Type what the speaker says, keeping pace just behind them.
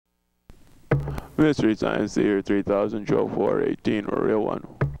Mystery Science Theater 3000, Joe 418, or real one.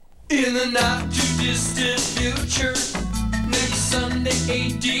 In the not too distant future, next Sunday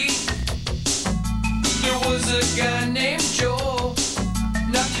AD, there was a guy named Joel,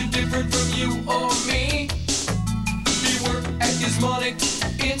 not too different from you or me. He worked at Gizmonic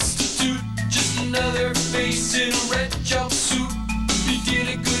Institute, just another face in a red jumpsuit. He did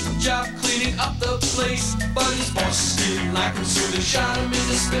a good job cleaning up the place, but his bosses didn't like him, so they shot him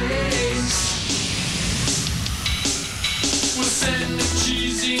into space. We'll send him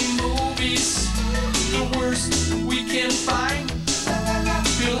cheesy movies, the worst we can find.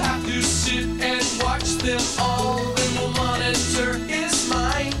 He'll have to sit and watch them all, then we'll monitor his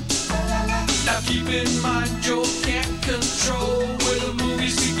mind. Now keep in mind, Joel can't control where the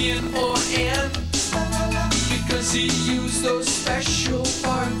movies begin or end, because he used those special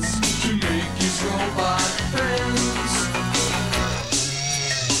parts to make his robot friends.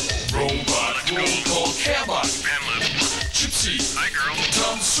 Robot roll call Cabot, Gypsy, hi girl,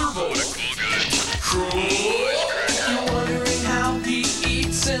 Tom Servo, what a cool guy, Croy. You're wondering how he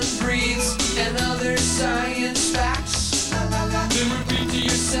eats and breathes and other science facts. Then repeat to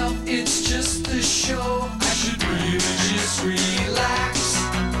yourself, it's just a show. I should really just relax.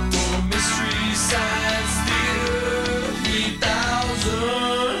 For Mystery Science Theater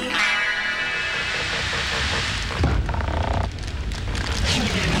 3000.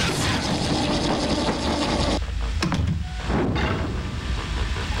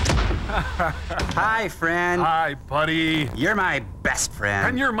 Hi, friend. Hi, buddy. You're my best friend.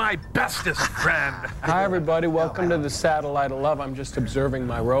 And you're my bestest friend. Hi, everybody. Welcome to the Satellite of Love. I'm just observing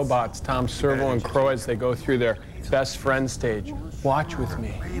my robots, Tom Servo and Croy, as they go through their best friend stage. Watch with me.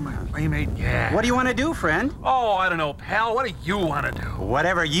 Hey, my playmate, yeah. What do you want to do, friend? Oh, I don't know, pal. What do you want to do?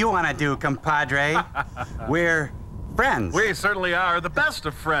 Whatever you want to do, compadre. We're friends. We certainly are the best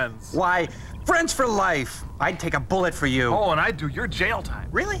of friends. Why, friends for life. I'd take a bullet for you. Oh, and I'd do your jail time.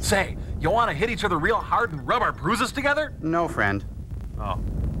 Really? Say, you want to hit each other real hard and rub our bruises together? No, friend.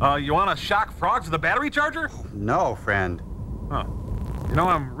 Oh. You want to shock frogs with a battery charger? No, friend. Huh. You know,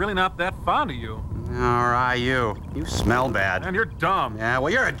 I'm really not that fond of you. All right, you. You smell bad. And you're dumb. Yeah,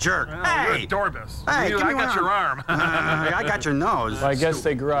 well, you're a jerk. Well, Hey! You're a Dorbus. Hey, You, give me I got one. your arm. I got your nose. Well, I guess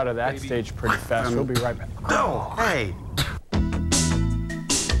they grew out of that stage pretty fast. We'll be right back. Oh, hey.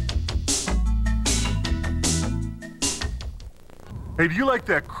 Hey, do you like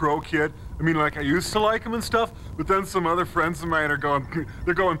that Crow kid? I mean, like, I used to like him and stuff, but then some other friends of mine are going,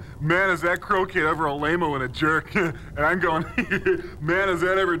 man, is that Crow kid ever a lame-o and a jerk? And I'm going, man, is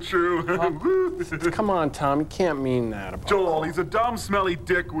that ever true? Come on, Tom. You can't mean that about Joel, he's a dumb, smelly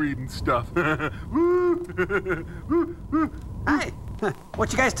dickweed and stuff. Hi.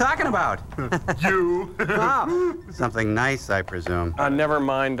 What you guys talking about? You. Oh, something nice, I presume. Never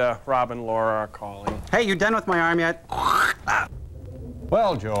mind, Rob and Laura are calling. Hey, you done with my arm yet?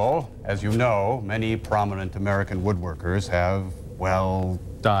 Well, Joel, as you know, many prominent American woodworkers have, well...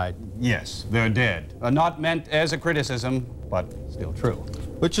 Died. Yes, they're dead. Not meant as a criticism, but still true.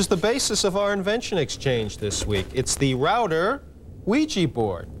 Which is the basis of our invention exchange this week. It's the router Ouija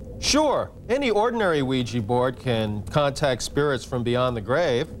board. Sure, any ordinary Ouija board can contact spirits from beyond the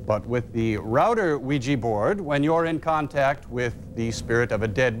grave. But with the router Ouija board, when you're in contact with the spirit of a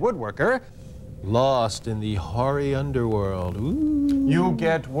dead woodworker, Lost in the hoary underworld. Ooh. you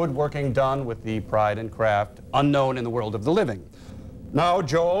get woodworking done with the pride and craft unknown in the world of the living. Now,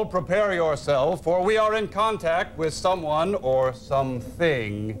 Joel, prepare yourself, for we are in contact with someone or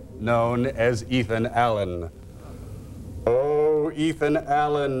something known as Ethan Allen. Oh, Ethan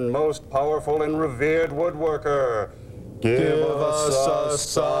Allen, most powerful and revered woodworker, give us a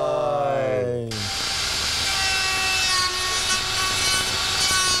sign.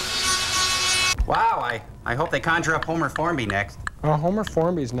 Wow, I hope they conjure up Homer Formby next. Homer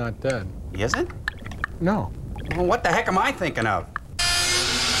Formby's not dead. He isn't? No. Well, what the heck am I thinking of?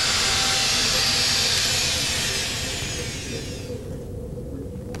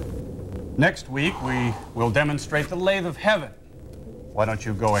 Next week, we will demonstrate the lathe of heaven. Why don't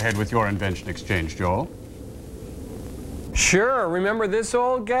you go ahead with your invention exchange, Joel? Sure. Remember this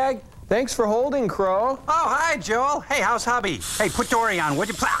old gag? Thanks for holding, Crow. Oh, hi, Joel. Hey, how's hubby? Hey, put Dory on, would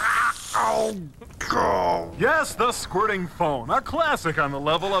you? Oh, God. Yes, the squirting phone, a classic on the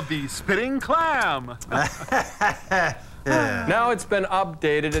level of the spitting clam. Now it's been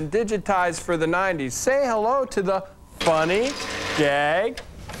updated and digitized for the 90s. Say hello to the funny gag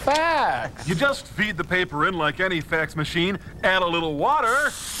facts. You just feed the paper in like any fax machine, add a little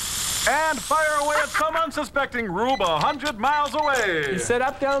water, and fire away at some unsuspecting rube 100 miles away. You set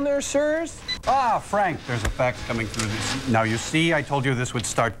up down there, sirs? Ah, Frank, there's a fax coming through this. Now, you see, I told you this would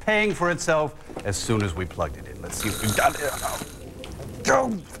start paying for itself as soon as we plugged it in. Let's see if we've got it.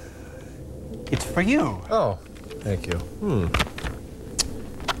 Go! It's for you. Oh, thank you.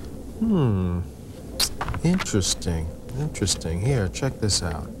 Interesting. Interesting. Here, check this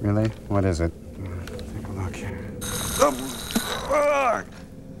out. Really? What is it? Take a look here.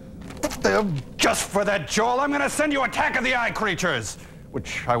 Just for that, Joel, I'm going to send you Attack of the Eye Creatures,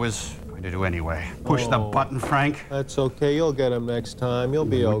 which I was going to do anyway. Push the button, Frank. That's okay. You'll get him next time. You'll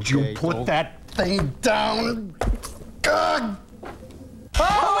be okay. Would you put that thing down? God!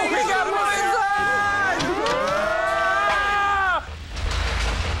 Oh, we got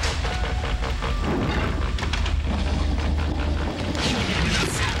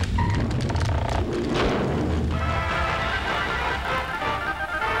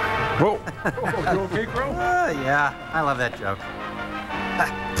Whoa. You okay, Crow? Yeah, I love that joke.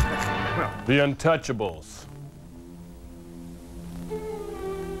 The Untouchables.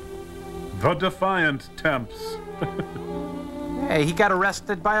 The Defiant Temps. Hey, he got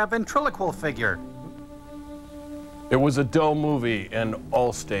arrested by a ventriloquial figure. It was a dull movie, and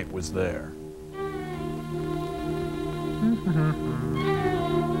Allstate was there.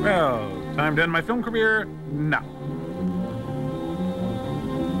 Well, time to end my film career now.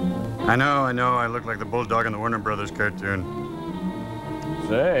 I know. I look like the bulldog in the Warner Brothers cartoon.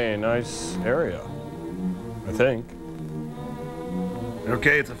 Say, nice area. I think.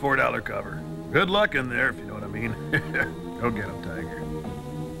 Okay, it's a $4 cover. Good luck in there, if you know what I mean. Go get him, Tiger.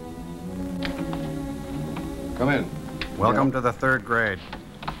 Come in. Welcome to the 3rd grade.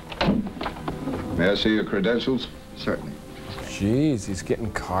 May I see your credentials? Certainly. Jeez, he's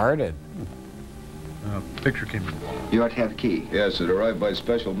getting carded. Picture came in. You ought to have a key. Yes, it arrived by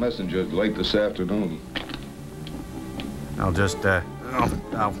special messenger late this afternoon. I'll just,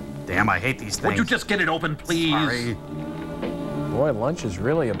 oh, damn, I hate these things. Would you just get it open, please? Sorry. Boy, lunch is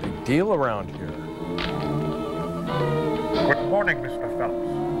really a big deal around here. Good morning, Mr. Phelps.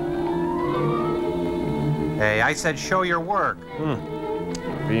 Hey, I said show your work.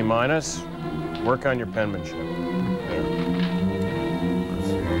 B-. Work on your penmanship. There.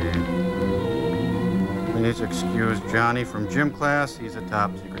 Please excuse Johnny from gym class. He's a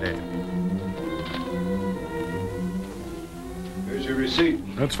top secret agent. Here's your receipt.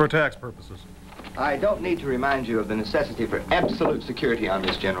 That's for tax purposes. I don't need to remind you of the necessity for absolute security on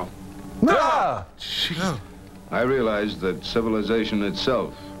this, General. Ah! I realize that civilization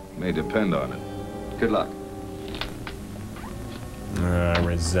itself may depend on it. Good luck. I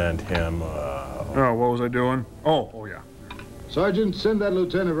resent him. Oh, what was I doing? Oh, yeah. Sergeant, send that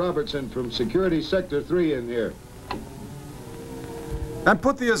Lieutenant Robertson from Security Sector 3 in here. And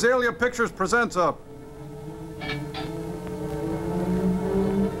put the Azalea Pictures Presents up.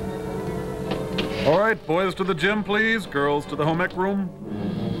 All right, boys to the gym, please. Girls to the home ec room.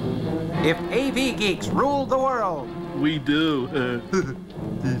 If AV geeks ruled the world. We do.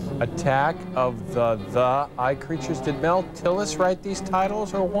 Attack of the Eye Creatures. Did Mel Tillis write these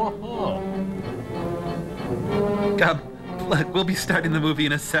titles or what? Look, we'll be starting the movie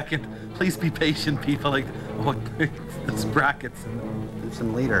in a second. Please be patient, people. Like, oh, those brackets.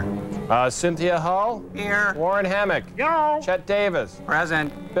 Some leader. Cynthia Hull? Here. Warren Hammock? Yo. Chet Davis?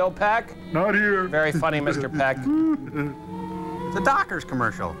 Present. Bill Peck? Not here. Very funny, Mr. Peck. It's a Dockers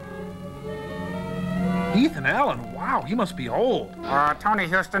commercial. Ethan Allen, wow, he must be old. Tony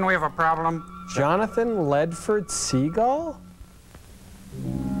Houston, we have a problem. Jonathan Ledford Seagull?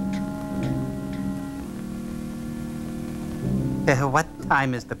 What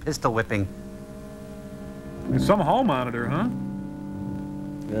time is the pistol whipping? It's some hall monitor, huh?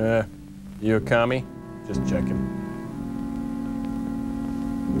 You a commie? Just checking.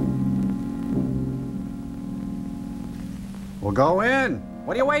 We'll go in.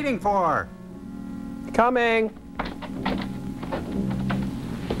 What are you waiting for? Coming.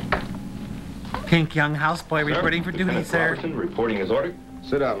 Pink young houseboy reporting for duty, sir. Robertson reporting as ordered.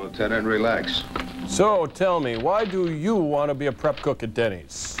 Sit down, Lieutenant, and relax. So, tell me, why do you want to be a prep cook at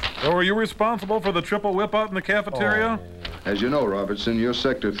Denny's? Oh, were you responsible for the triple whip out in the cafeteria? As you know, Robertson, your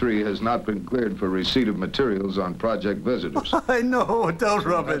Sector 3 has not been cleared for receipt of materials on project visitors. I know. Don't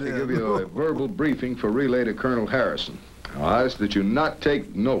rub I'd like to give you a verbal briefing for relay to Colonel Harrison. I ask that you not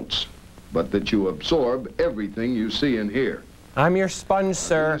take notes, but that you absorb everything you see and hear. I'm your sponge,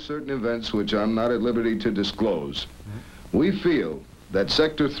 sir. Certain events which I'm not at liberty to disclose. We feel that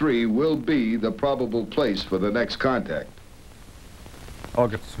Sector 3 will be the probable place for the next contact. I'll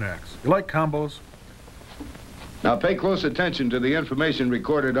get the snacks. You like combos? Now pay close attention to the information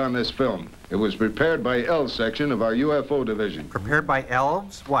recorded on this film. It was prepared by L section of our UFO division. Prepared by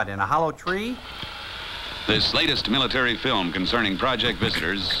elves? What, in a hollow tree? This latest military film concerning Project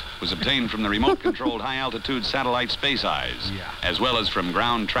Visitors was obtained from the remote-controlled high-altitude satellite Space Eyes, as well as from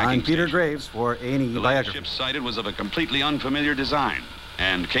ground tracking I'm Peter stations. Graves for A&E The latest ship sighted was of a completely unfamiliar design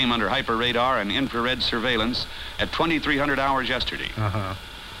and came under hyper-radar and infrared surveillance at 2300 hours yesterday.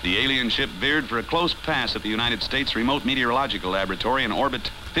 The alien ship veered for a close pass at the United States Remote Meteorological Laboratory in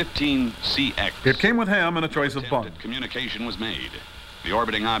orbit 15CX. It came with ham and a choice of bun. Communication was made. The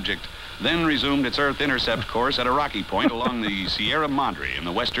orbiting object then resumed its Earth intercept course at a rocky point along the Sierra Madre in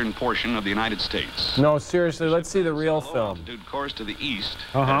the western portion of the United States. No, seriously, let's see the real film. Altitude course to the east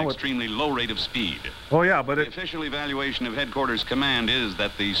at an extremely low rate of speed. Oh, yeah, but the official evaluation of headquarters command is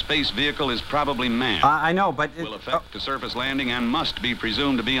that the space vehicle is probably manned. I know, but will affect the surface landing and must be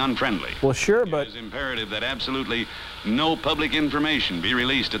presumed to be unfriendly. Well, sure, but it is imperative that absolutely no public information be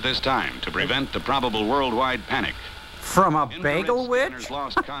released at this time to prevent the probable worldwide panic. From a bagel witch?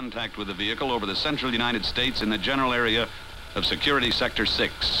 Lost contact with the vehicle over the central United States in the general area of Security Sector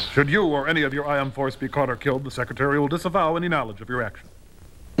 6. Should you or any of your IM force be caught or killed, the Secretary will disavow any knowledge of your action.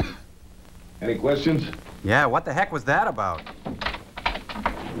 Any questions? Yeah, what the heck was that about?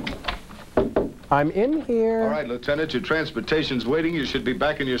 I'm in here. All right, Lieutenant, your transportation's waiting. You should be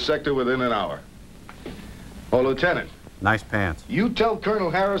back in your sector within an hour. Oh, Lieutenant. Nice pants. You tell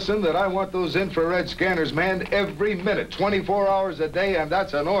Colonel Harrison that I want those infrared scanners manned every minute, 24 hours a day, and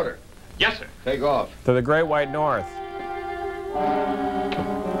that's an order. Yes, sir. Take off. To the Great White North.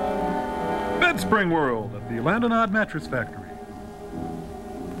 Bed Spring World at the Landonod Mattress Factory.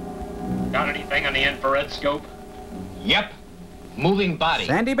 Got anything on the infrared scope? Yep. Moving body.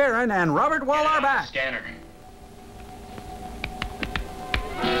 Sandy Barron and Robert Wall are back. Scanner.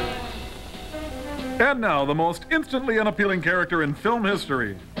 And now, the most instantly unappealing character in film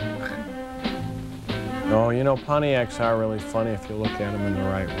history. No, you know, Pontiacs are really funny if you look at them in the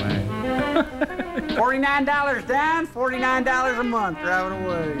right way. $49, Dan. $49 a month. Drive it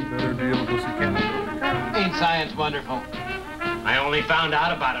away. Better deal, pussycat. Ain't science wonderful? I only found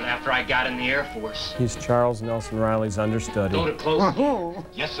out about it after I got in the Air Force. He's Charles Nelson Riley's understudy. Go to close.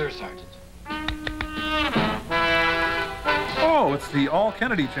 Yes, sir, Sergeant. Oh, it's the All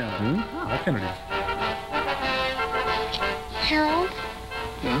Kennedy channel. All Kennedys. Harold?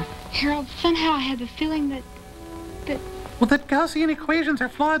 Yeah? Harold, somehow I had the feeling that... Well, that Gaussian equations are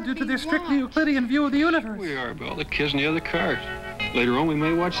flawed due to their strictly Euclidean view of the universe. We are, Bill. The kids and the other cars. Later on, we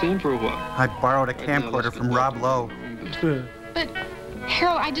may watch them for a while. I borrowed a camcorder from Rob Lowe. But,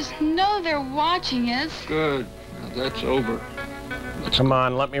 Harold, I just know they're watching us. Good. Now that's over. Come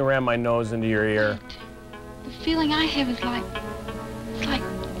on, let me ram my nose into your ear. The feeling I have is like... It's like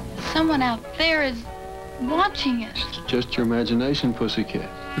someone out there is watching us. It's just your imagination, pussycat.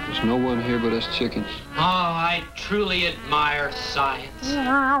 There's no one here but us chickens. Oh, I truly admire science.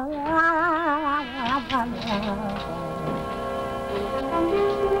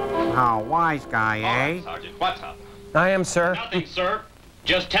 Oh, wise guy, eh? Sergeant, what's up? I am, sir. Nothing, sir.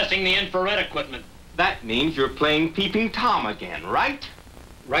 Just testing the infrared equipment. That means you're playing Peeping Tom again, right?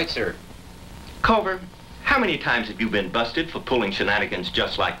 Right, sir. Culver, how many times have you been busted for pulling shenanigans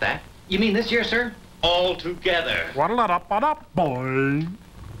just like that? You mean this year, sir? All together. Boy.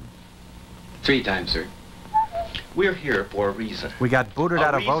 3 times, sir. We're here for a reason. We got booted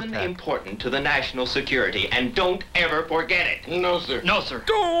out of A reason VOTEC. important to the national security, and don't ever forget it. No, sir. No, sir.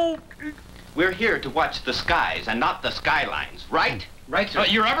 Don't. We're here to watch the skies and not the skylines, right? Right, sir.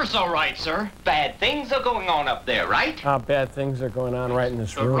 But you're ever so right, sir. Bad things are going on up there, right? Bad things are going on right in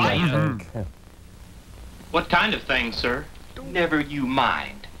this room, Right. I think. What kind of things, sir? Never you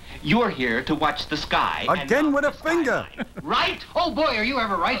mind. You're here to watch the sky. Again with a finger. Right? Oh, boy, are you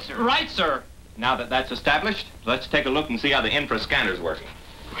ever right, sir? Right, sir. Now that that's established, let's take a look and see how the infra scanner's working.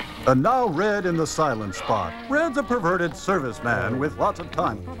 And now Red in the silent spot. Red's a perverted serviceman with lots of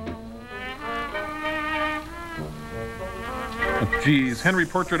time. Geez, Henry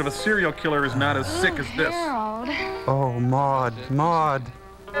Portrait of a Serial Killer is not as sick as this. Harold. Oh, Maud, Maud.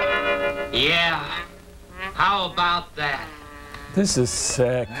 Yeah. How about that, This is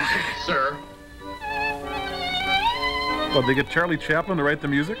sick. sir? Well, they get Charlie Chaplin to write the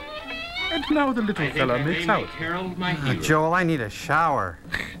music? And now the little fella makes out. Harold my hero. Joel, I need a shower.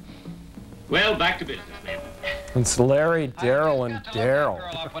 Well, back to business, man. It's Larry, Daryl, and Daryl.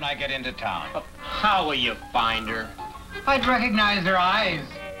 When I get into town. How will you find her? I'd recognize their eyes.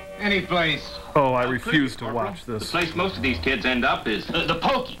 Any place. Oh, I refuse to watch The this. place most of these kids end up is... The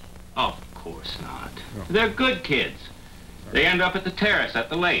pokey. Of course not. They're good kids. They end up at the terrace at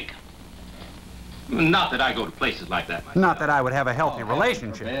the lake. Not that I go to places like that myself. Not that I would have a healthy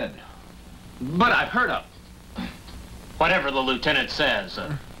relationship. But I've heard of them. Whatever the lieutenant says,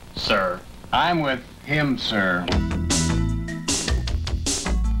 sir. I'm with him, sir.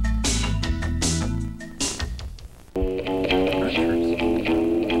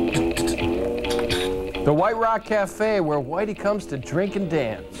 The White Rock Cafe, where Whitey comes to drink and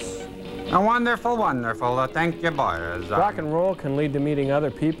dance. Wonderful, wonderful. Thank you, boys. Rock and roll can lead to meeting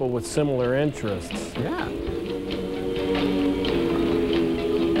other people with similar interests. Yeah.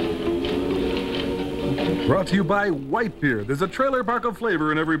 Brought to you by White Beer. There's a trailer park of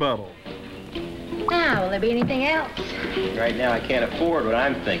flavor in every bottle. Now, will there be anything else? Right now, I can't afford what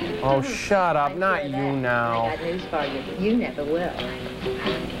I'm thinking. Oh, shut up. Not you now. I got news for you. You never will.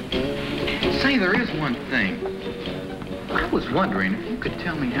 Say, there is one thing. I was wondering if you could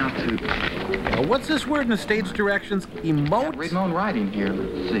tell me how to... What's this word in the stage directions? Emote? Read my own writing here.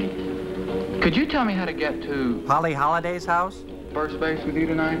 Let's see. Could you tell me how to get to... Polly Holliday's house? First base with you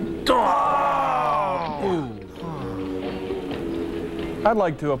tonight? Oh! I'd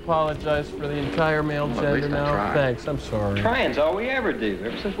like to apologize for the entire male gender now. Thanks, I'm sorry. Trying's all we ever do,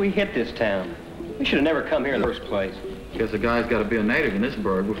 ever since we hit this town. We should have never come here in the first place. Guess the guy's got to be a native in this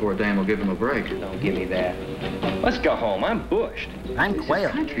burg before Dan will give him a break. Don't give me that. Let's go home. I'm bushed. I'm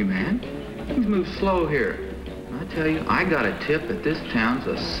quailed. Country, man. Things move slow here. I tell you, I got a tip that this town's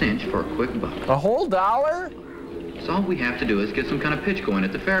a cinch for a quick buck. A whole $1? So all we have to do is get some kind of pitch going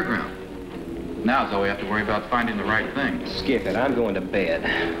at the fairground. Now's all we have to worry about finding the right thing. Skip it. I'm going to bed.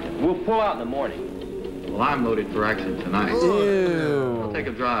 We'll pull out in the morning. Well, I'm loaded for action tonight. Ew. I'll take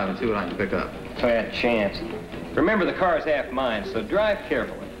a drive and see what I can pick up. Bad chance. Remember, the car's half mine, so drive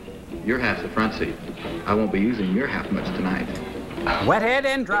carefully. Your half's the front seat. I won't be using your half much tonight. Wet head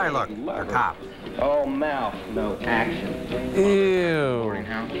and dry look for cops. Oh, mouth, no action. Ew. Boarding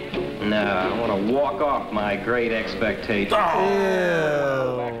house? No, I want to walk off my great expectations. Ew.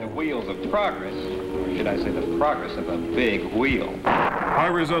 Back the wheels of progress. Or should I say the progress of a big wheel. I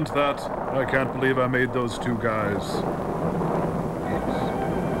resent that. I can't believe I made those two guys.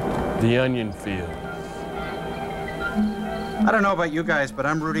 The onion field. I don't know about you guys, but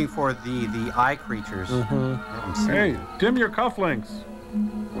I'm rooting for the eye creatures. Hey, dim your cufflinks.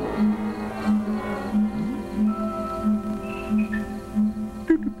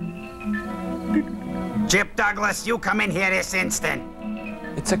 Chip Douglas, you come in here this instant.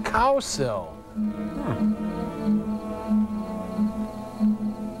 It's a cow cell.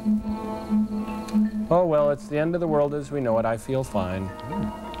 Oh, well, it's the end of the world as we know it. I feel fine.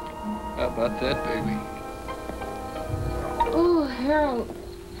 How about that, baby? Oh, Harold.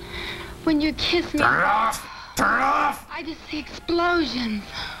 When you kiss me... Turn it off! Turn it off! I just see explosions.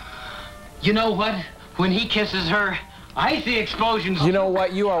 You know what? When he kisses her, I see explosions. You know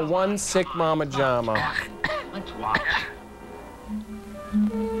what? You are one sick mama jama. Let's watch.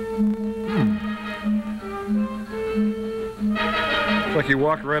 It's like he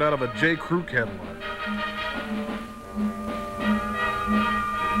walked right out of a J. Crew catalog.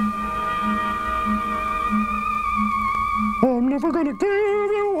 I'm never gonna give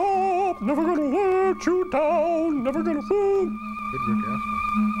you up, never gonna let you down, never gonna fall. Good Rick Astley.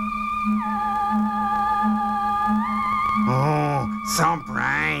 Oh, so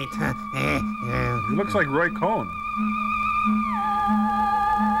bright. He looks like Roy Cohn.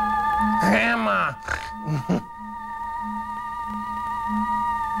 Grandma!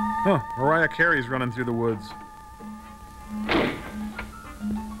 Huh, Mariah Carey's running through the woods.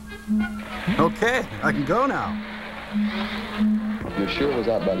 Okay, I can go now. You sure it was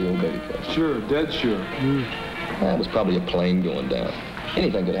out by the old Betty place? Sure, dead sure. That was probably a plane going down.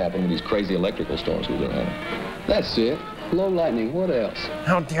 Anything could happen with these crazy electrical storms we've been having. That's it. Low lightning, what else?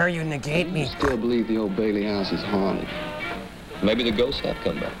 How dare you negate me? I still believe the old Bailey house is haunted. Maybe the ghosts have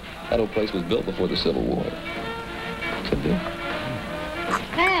come back. That old place was built before the Civil War. Could be.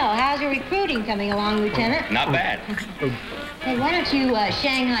 Well, how's your recruiting coming along, Lieutenant? Not bad. Hey, why don't you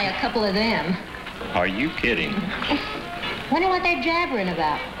Shanghai a couple of them? Are you kidding? Wonder what they're jabbering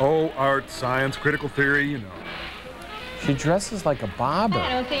about. Oh, art, science, critical theory, you know. She dresses like a bobber. I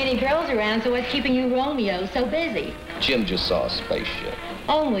don't see any girls around, so what's keeping you Romeo so busy? Jim just saw a spaceship.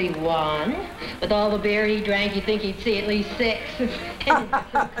 Only one. With all the beer he drank, you'd think he'd see at least 6.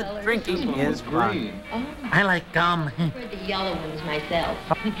 Drinking is fun. Oh, I like gum. I prefer the yellow ones myself.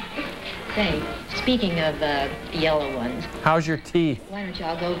 Say, speaking of the yellow ones, How's your teeth? why don't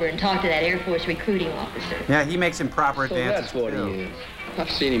y'all go over and talk to that Air Force recruiting officer? Yeah, he makes improper So dances, that's what too. he is. I've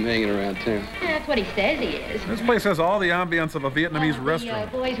seen him hanging around town. That's what he says he is. This place has all the ambience of a Vietnamese The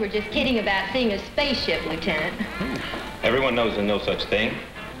restaurant. boys were just kidding about seeing a spaceship, Lieutenant. Everyone knows there's no such thing.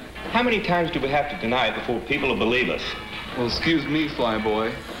 How many times do we have to deny it before people will believe us? Well, excuse me,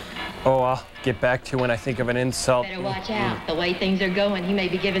 flyboy. Oh, I'll get back to you when I think of an insult. Better watch out. The way things are going, he may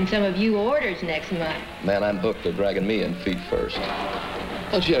be giving some of you orders next month. Man, I'm booked. They're dragging me in feet first.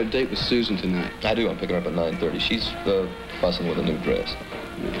 Thought you had a date with Susan tonight. I do. I'm picking her up at 9:30. She's fussing with a new dress.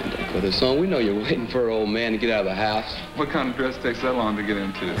 With this song, we know you're waiting for an old man to get out of the house. What kind of dress takes that long to get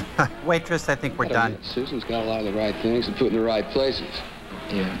into? Waitress, I think we're done. Susan's got a lot of the right things to put in the right places.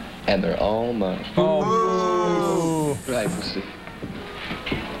 Yeah. And they're all mine. Oh. Right, Pussy.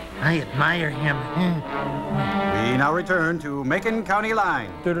 I admire him. We now return to Macon County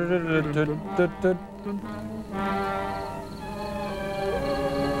Line. Go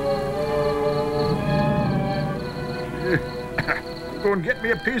and get me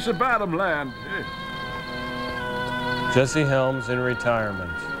a piece of bottom land. Jesse Helms in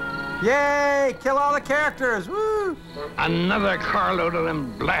retirement. Yay! Kill all the characters! Woo! Another carload of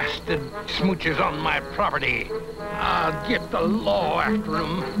them blasted smooches on my property. I'll get the law after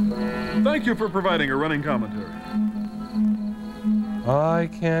them. Thank you for providing a running commentary. I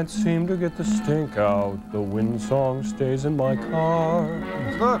can't seem to get the stink out. The wind song stays in my car.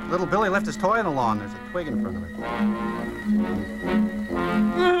 Look, little Billy left his toy on the lawn. There's a twig in front of it.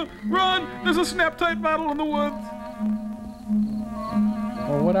 Run! There's a snap-tight model in the woods.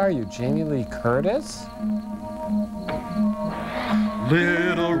 Well, what are you, Jamie Lee Curtis?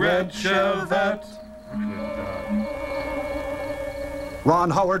 Little red Chevette. Ron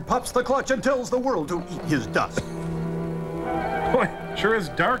Howard pops the clutch and tells the world to eat his dust. Boy, sure is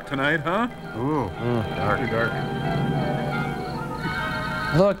dark tonight, huh? Ooh, dark. Dark.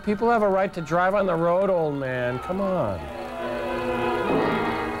 Look, people have a right to drive on the road, old man. Come on.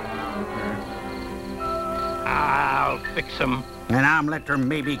 I'll fix them. An omelet or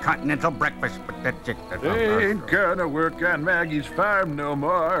maybe continental breakfast, but that's it. They ain't gonna work on Maggie's farm no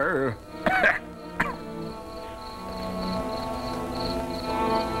more.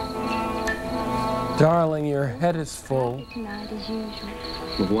 Darling, your head is full. Tonight as usual.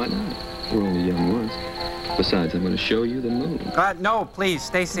 Well, why not? We're only young ones. Besides, I'm going to show you the moon. No, please,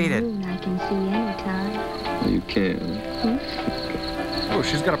 stay seated. Moon I can see anytime. Well, you can. Oh,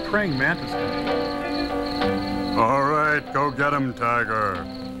 she's got a praying mantis. All right, go get him, Tiger.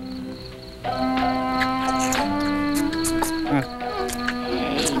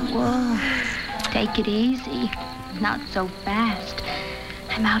 Hey, whoa. Take it easy. Not so fast.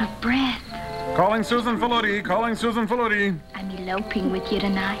 I'm out of breath. Calling Susan Faludi, calling Susan Faludi. I'm eloping with you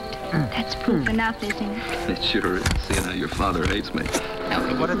tonight. That's proof enough, isn't it? It sure is, seeing how your father hates me. No,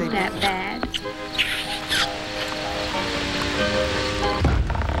 what are they that bad?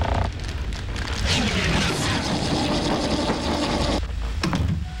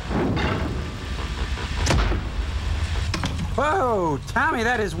 Whoa, Tommy,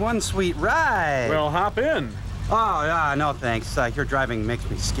 that is one sweet ride. Well, hop in. Oh, no thanks. Your driving makes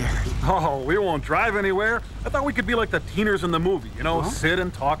me scared. Oh, we won't drive anywhere. I thought we could be like the teeners in the movie, you know, sit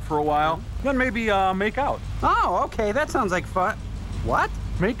and talk for a while, then maybe make out. Oh, okay, that sounds like fun. What?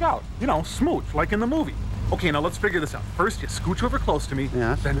 Make out, you know, smooch, like in the movie. Okay, now let's figure this out. First, you scooch over close to me,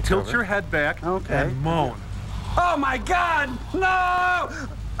 then tilt your head back, and moan. Oh, my God! No!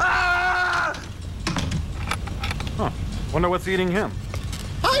 Ah! Huh. Wonder what's eating him.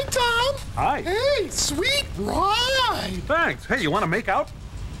 Hi, Tom. Hi. Hey, sweet ride. Thanks. Hey, you want to make out?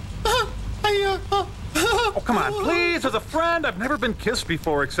 Oh, come on, please. As a friend, I've never been kissed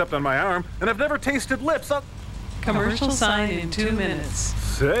before except on my arm, and I've never tasted lips. Commercial sign in 2 minutes.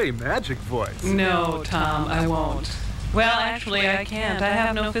 Say, magic voice. No, Tom, I won't. Well, actually, I can't. I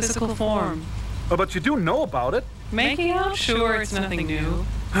have no physical form. Oh, but you do know about it. Making out? Sure, it's nothing new.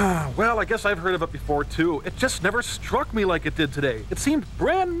 Well, I guess I've heard of it before, too. It just never struck me like it did today. It seemed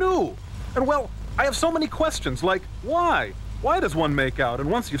brand new. And, well, I have so many questions, like, why? Why does one make out? And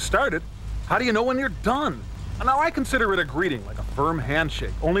once you've started, how do you know when you're done? And now, I consider it a greeting, like a firm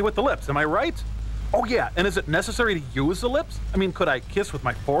handshake, only with the lips. Am I right? Oh, yeah, and is it necessary to use the lips? I mean, could I kiss with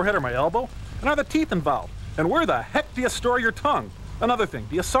my forehead or my elbow? And are the teeth involved? And where the heck do you store your tongue? Another thing,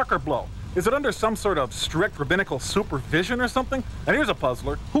 do you suck or blow? Is it under some sort of strict rabbinical supervision or something? And here's a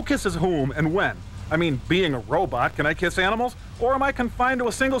puzzler. Who kisses whom and when? I mean, being a robot, can I kiss animals? Or am I confined to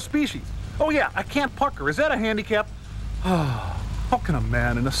a single species? Oh yeah, I can't pucker. Is that a handicap? How can a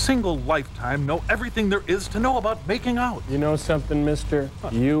man in a single lifetime know everything there is to know about making out? You know something, mister?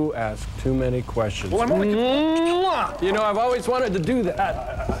 You ask too many questions. Well, I'm only... You know, I've always wanted to do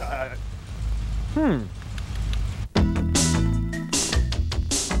that.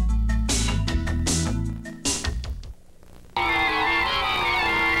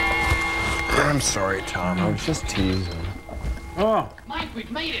 I'm sorry, Tom. I was just teasing. Oh, Mike,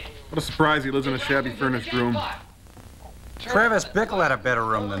 we've made it. what a surprise. He lives in a shabby furnished room. Travis Bickle had a better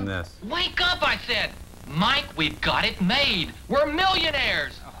room than this. Wake up, I said. Mike, we've got it made. We're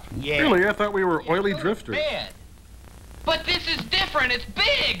millionaires. Yeah. Really? I thought we were oily drifters. Bed. But this is different. It's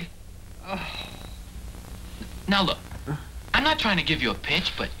big. Now look, I'm not trying to give you a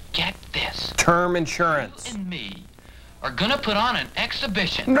pitch, but get this. Term insurance. You and me are gonna put on an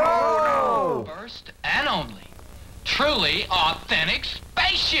exhibition. No! First and only. Truly authentic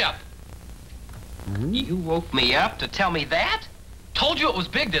spaceship. You woke me up to tell me that? Told you it was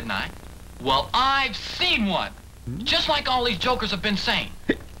big, didn't I? Well, I've seen one. Just like all these jokers have been saying.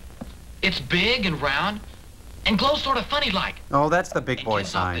 It's big and round and glows sort of funny-like. Oh, that's the big boy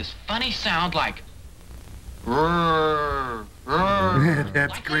Gives off sign. this funny sound like... Rrr, rrr.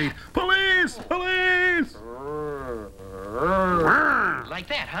 That's great. Police! Police! Like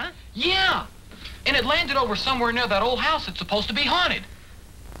that, huh? Yeah. And it landed over somewhere near that old house that's supposed to be haunted.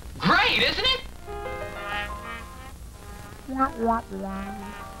 Great, isn't it?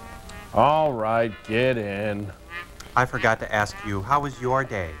 All right, get in. I forgot to ask you, how was your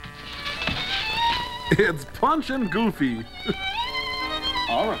day? It's Punch and Goofy.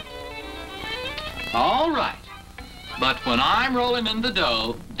 All right. All right. But when I'm rolling in the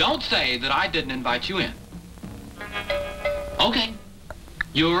dough, don't say that I didn't invite you in. Okay.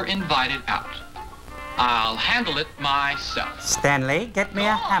 You're invited out. I'll handle it myself. Stanley, get me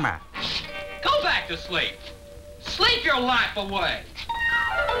a hammer. Go back to sleep. Sleep your life away.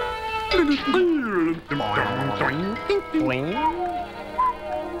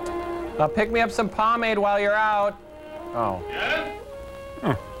 Pick me up some pomade while you're out. Oh. Yeah?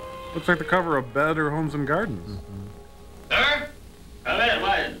 Huh. Looks like the cover of Better Homes and Gardens. Sir? Come in,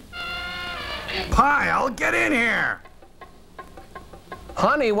 Wade. Pyle, get in here!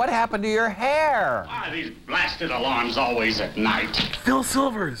 Honey, what happened to your hair? Why are these blasted alarms always at night? Phil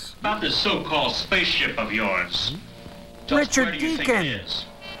Silvers. About this so-called spaceship of yours. Just Richard where do you think Deacon. it is?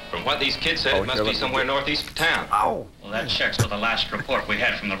 From what these kids said, it must be somewhere northeast of town. Oh. Well, that checks with the last report we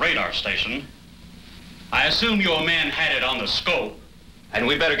had from the radar station. I assume your men had it on the scope. And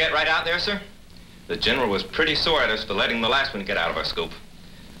we better get right out there, sir? The general was pretty sore at us for letting the last one get out of our scope.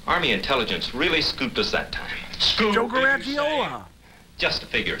 Army intelligence really scooped us that time. Scoop, Joe did you say? Garagiola. Just a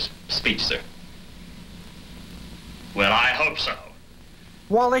figure of speech, sir. Well, I hope so.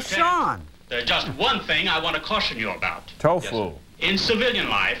 Wallace Shawn. There's just one thing I want to caution you about. Tofu. In civilian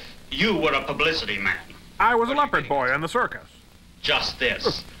life, you were a publicity man. I was a leopard boy in the circus. Just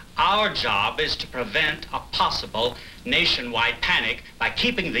this. Our job is to prevent a possible nationwide panic by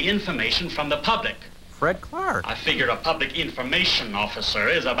keeping the information from the public. Fred Clark. I figure a public information officer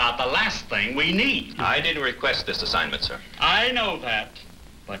is about the last thing we need. I didn't request this assignment, sir. I know that.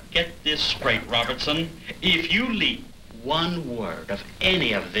 But get this straight, Robertson. If you leak one word of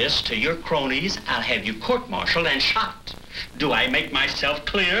any of this to your cronies, I'll have you court-martialed and shot. Do I make myself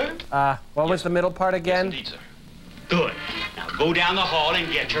clear? What was the middle part again? Yes, indeed, sir. Good. Now go down the hall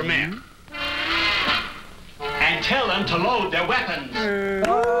and get your men. And tell them to load their weapons.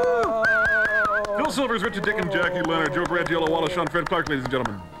 Phil Silvers, Richard Dickon, Jackie Leonard, Joe Garagiola, Wallace Shawn, Fred Clark, ladies and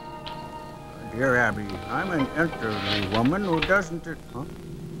gentlemen. Dear Abby, I'm an elderly woman who doesn't... Huh?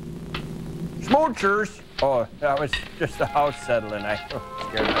 Smoochers. Oh, that was just the house settling. I was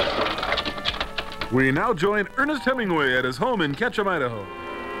scared myself. We now join Ernest Hemingway at his home in Ketchum, Idaho.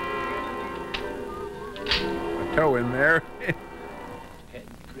 A toe in there.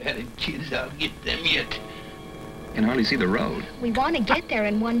 Granted, kids, I'll get them yet. Can hardly see the road. We want to get there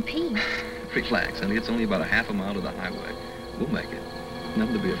in one piece. Relax, honey. It's only about a half a mile to the highway. We'll make it.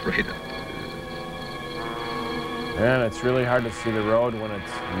 Nothing to be afraid of. Man, it's really hard to see the road when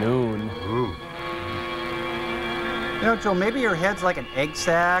it's noon. Ooh. You know, Joe, maybe your head's like an egg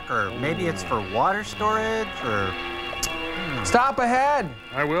sack, or maybe it's for water storage, or... Stop ahead!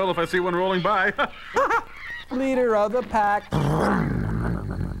 I will if I see one rolling by. Leader of the pack. I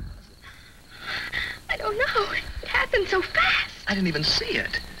don't know. It happened so fast. I didn't even see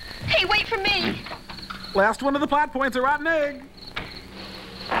it. Hey, wait for me. Last one of the plot points, a rotten egg.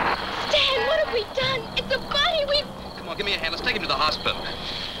 Stan, what have we done? It's a body. Come on, give me a hand. Let's take him to the hospital.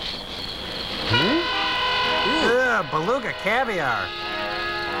 Ugh, beluga caviar.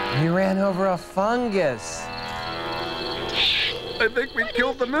 He ran over a fungus. I think we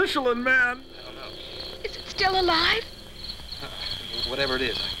killed the Michelin Man. Is it still alive? Whatever it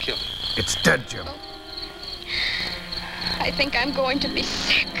is, I killed it. It's dead, Jim. I think I'm going to be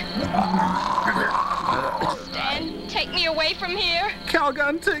sick. Stan, take me away from here.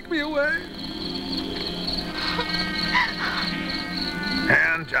 Calgon, take me away.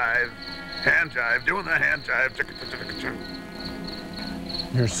 Hand jive. Hand jive. Doing the hand jive.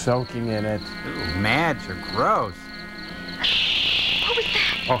 You're soaking in it. Ooh, Mads are gross. What was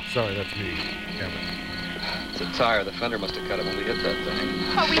that? Oh, sorry, that's me. Damn it. It's a tire. The fender must have cut it when we hit that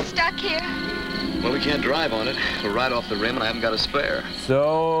thing. Are we stuck here? Well, we can't drive on it. We're right off the rim, and I haven't got a spare.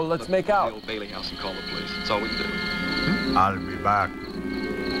 So let's make out. The old Bailey house and call the police. That's all we can do. I'll be back.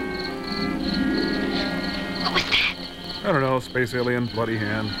 What was that? I don't know, space alien, bloody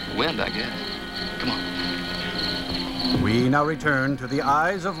hand. Wind, I guess. Come on. We now return to the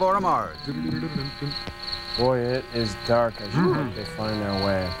eyes of Laura Mars. Boy, it is dark. I sure hope they find their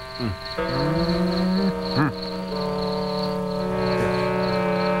way.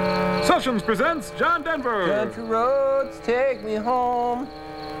 Sessions presents John Denver. Country roads take me home.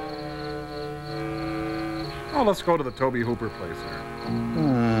 Oh, let's go to the Toby Hooper place here.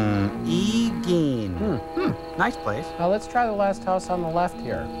 Egan. Nice place. Let's try the last house on the left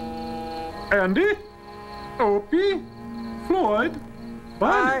here. Andy? Opie? Floyd?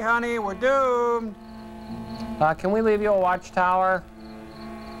 Bye, honey. We're doomed. Can we leave you a watchtower?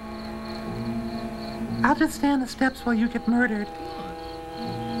 I'll just stay on the steps while you get murdered.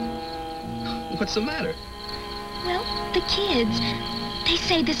 What's the matter? Well, the kids, they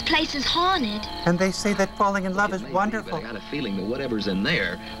say this place is haunted. And they say that falling in love is wonderful. But I got a feeling that whatever's in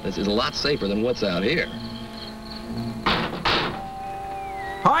there is a lot safer than what's out here.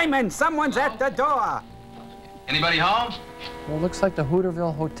 Hyman, someone's at the door. Anybody home? Well, it looks like the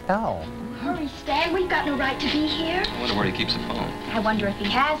Hooterville Hotel. Hurry, Stan. We've got no right to be here. I wonder where he keeps the phone. I wonder if he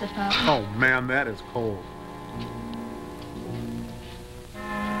has a phone. Oh, man, that is cold.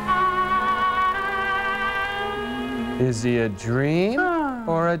 Is he a dream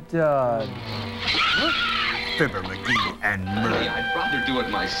or a dud? Fibber McGee and Murray. I'd rather do it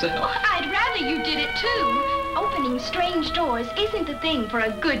myself. I'd rather you did it, too. Opening strange doors isn't the thing for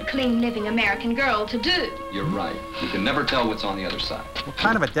a good, clean, living American girl to do. You're right. You can never tell what's on the other side. What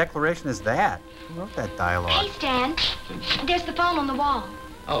kind of a declaration is that? Who wrote that dialogue? Hey, Stan. There's the phone on the wall.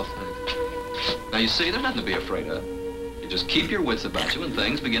 Oh, thanks. Now, you see, there's nothing to be afraid of. You just keep your wits about you and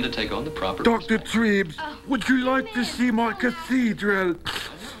things begin to take on the proper... Dr. Treves, would you like to see my cathedral?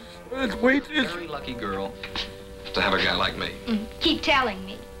 Wait, it's... Very lucky girl to have a guy like me. Keep telling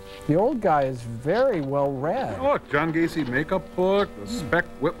me. The old guy is very well read. Oh, look, John Gacy makeup book, the Spec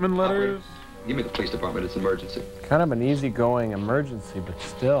Whitman letters. Give me the police department, it's an emergency. Kind of an easygoing emergency, but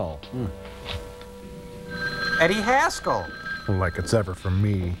still. Eddie Haskell. Like it's ever for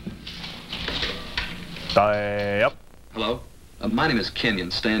me. Yep. Hello? My name is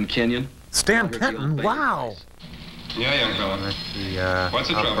Kenyon, Stan Kenyon. Stan Kenton? Wow. Yeah, young fella. That's the What's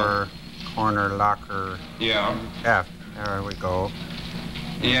the upper corner locker. Yeah. F. There we go.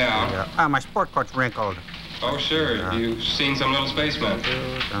 Yeah. My sport coat's wrinkled. Oh, sure. You've seen some little spaceman.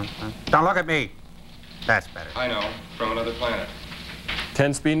 Don't look at me. That's better. I know. From another planet.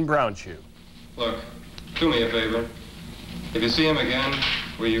 10-speed and brown shoe. Look, do me a favor. If you see him again,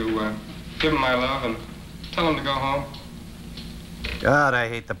 will you give him my love and tell him to go home? God, I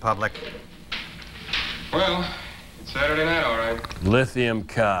hate the public. Well, it's Saturday night, all right. Lithium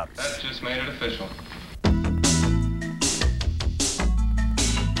cups. That just made it official.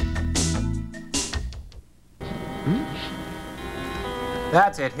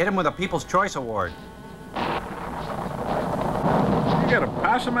 That's it. Hit him with a People's Choice Award. You got a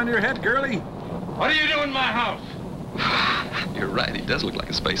possum on your head, girlie? What are you doing in my house? You're right, he does look like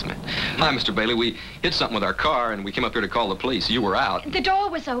a spaceman. Hi, Mr. Bailey. We hit something with our car, and we came up here to call the police. You were out. The door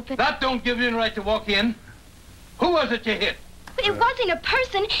was open. That don't give you any right to walk in. Who was it you hit? It wasn't a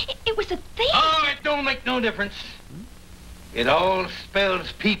person. It was a thing. Oh, it don't make no difference. It all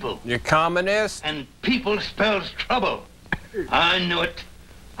spells people. You communist? And people spells trouble. I knew it.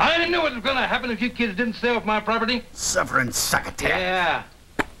 I knew it was going to happen if you kids didn't stay off my property. Suffering succotash. Yeah.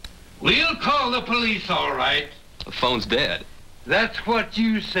 We'll call the police, all right. The phone's dead. That's what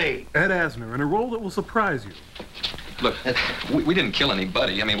you say. Ed Asner in a role that will surprise you. Look, we didn't kill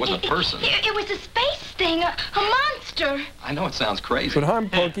anybody. I mean, it wasn't a person. It was a space thing, a monster. I know it sounds crazy. But I'm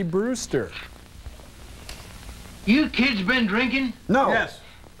Porky Brewster. You kids been drinking? No. Yes.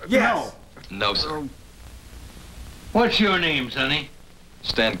 Yes. No, sir. What's your name, Sonny?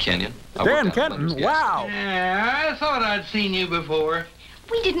 Stan Kenyon. Stan Kenton? Wow. Yeah, I thought I'd seen you before.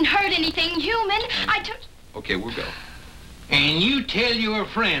 We didn't hurt anything human. Okay, we'll go. And you tell your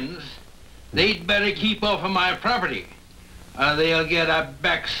friends they'd better keep off of my property. They'll get a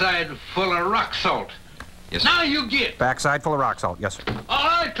backside full of rock salt. Yes, sir. Now you get. Backside full of rock salt. Yes, sir. All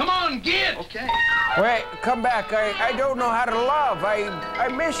right, come on, get. Okay. Wait, come back. I don't know how to love. I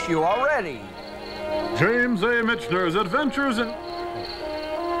miss you already. James A. Michener's Adventures in...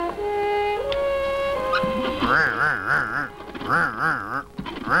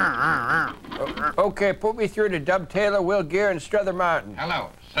 Okay, put me through to Dub Taylor, Will Gear, and Strother Martin. Hello,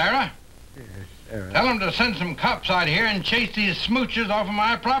 Sarah? Sarah. Tell them to send some cops out here and chase these smoochers off of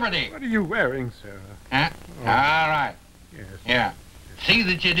my property. What are you wearing, Sarah? Huh? Oh. All right. Yes. Yeah. See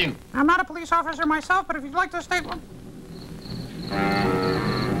that you do. I'm not a police officer myself, but if you'd like to state one.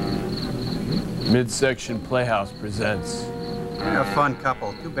 Midsection Playhouse presents. They're a fun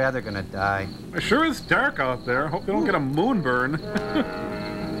couple. Too bad they're gonna die. It sure is dark out there. Hope they don't get a moonburn.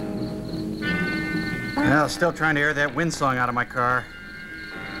 Well, still trying to air that wind song out of my car.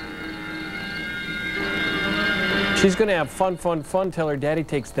 She's gonna have fun, fun, fun till her daddy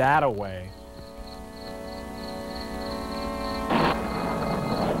takes that away.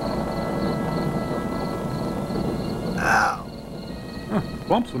 Ow. Huh,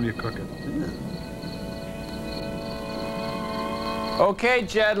 bumps when you cook it. Okay,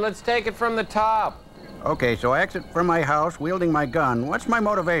 Jed, let's take it from the top. Okay, so I exit from my house wielding my gun. What's my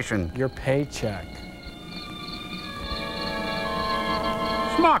motivation? Your paycheck.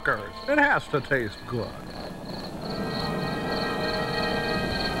 Smuckers. It has to taste good.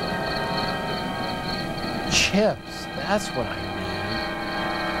 Chips, that's what I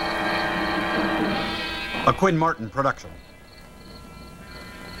need. A Quinn Martin production.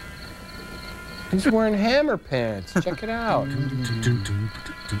 He's wearing hammer pants. Check it out.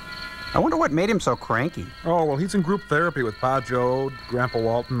 I wonder what made him so cranky. Oh, well, he's in group therapy with Pa Joe, Grandpa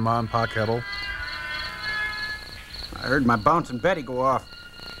Walton, Ma and Pa Kettle. I heard my bouncing Betty go off.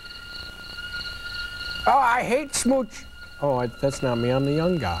 Oh, I hate smooch. Oh, that's not me. I'm the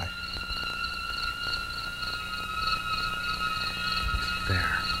young guy.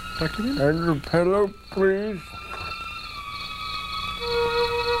 There. Tuck you in. And your pillow, please.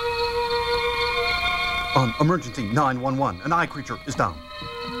 Emergency 911. An eye creature is down.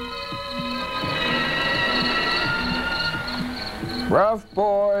 Rough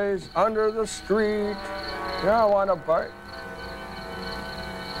boys under the street. Yeah, I want a bite.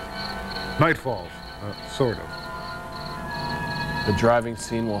 Night falls. Sort of. The driving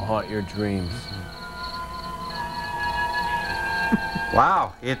scene will haunt your dreams.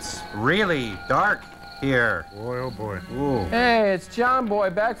 Wow, it's really dark here. Boy, oh boy. Ooh. Hey, it's John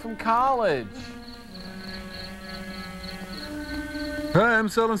Boy back from college. Hi, I'm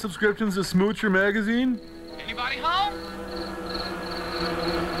selling subscriptions to Smoocher magazine. Anybody home?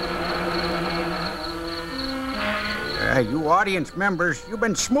 You audience members, you've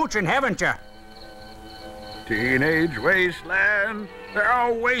been smooching, haven't you? Teenage wasteland, they're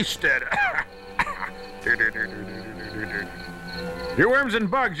all wasted. You worms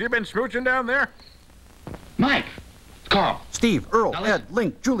and bugs, you been smooching down there? Mike, Carl. Steve, Earl, Now Ed,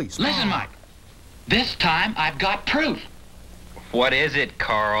 Link, Julie. Listen, Mike. This time I've got proof. What is it,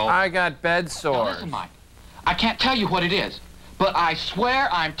 Carl? I got bed Now sores. listen, Mike. I can't tell you what it is, but I swear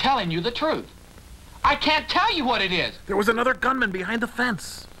I'm telling you the truth. I can't tell you what it is. There was another gunman behind the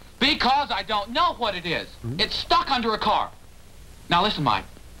fence. Because I don't know what it is. It's stuck under a car. Now listen, Mike.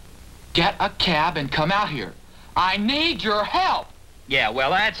 Get a cab and come out here. I need your help. Yeah,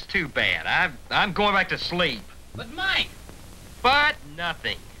 well, that's too bad. I'm going back to sleep. But Mike. But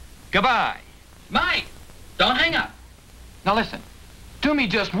nothing. Goodbye. Mike, don't hang up. Now listen. Do me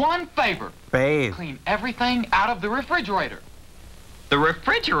just one favor. Bathe. Clean everything out of the refrigerator. The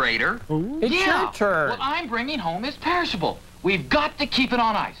refrigerator? It's Yeah. your turn. What I'm bringing home is perishable. We've got to keep it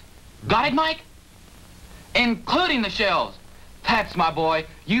on ice. Got it, Mike? Including the shells. That's my boy.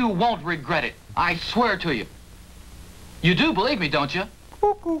 You won't regret it. I swear to you. You do believe me, don't you?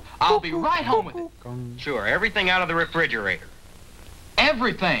 I'll be right home with it. Sure, everything out of the refrigerator.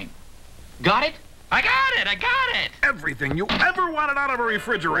 Everything. Got it? I got it! I got it! Everything you ever wanted out of a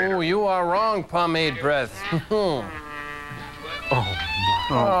refrigerator. Oh, you are wrong, pomade breath. Oh,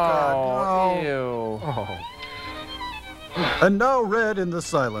 God, no. Ew. Oh. And now Red in the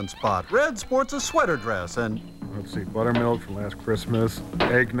silent spot. Red sports a sweater dress and... Let's see, buttermilk from last Christmas,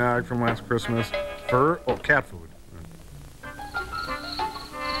 eggnog from last Christmas, cat food.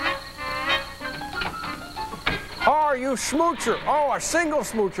 Oh, you smoocher. Oh, a single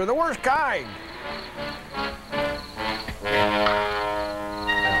smoocher, the worst kind.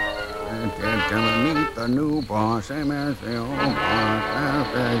 Meet the new boss,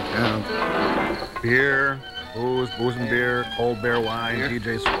 Beer, booze and beer, cold beer wine,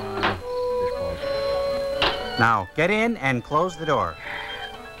 TJ Swan. Now, get in and close the door.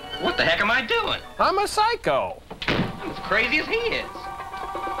 What the heck am I doing? I'm a psycho. I'm as crazy as he is.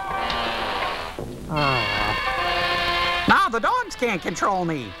 Now the dogs can't control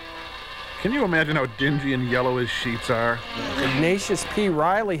me. Can you imagine how dingy and yellow his sheets are? Ignatius P.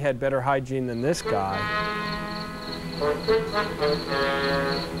 Riley had better hygiene than this guy. All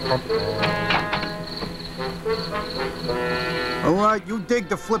right, you dig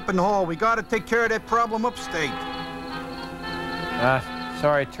the flippin' hole. We gotta take care of that problem upstate.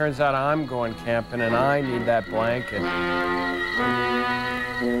 Sorry, it turns out I'm going camping and I need that blanket.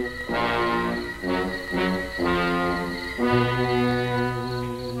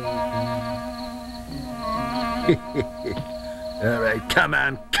 All right, come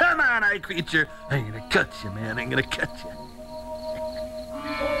on, eye creature. I'm gonna cut you, man. I'm gonna cut you.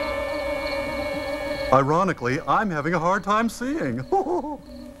 Ironically, I'm having a hard time seeing.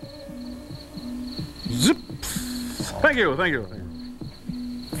 Zip. Thank you, thank you.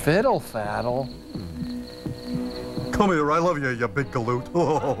 Fiddle faddle. Come here, I love you, you big galoot.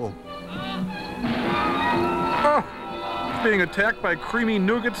 Oh, it's being attacked by creamy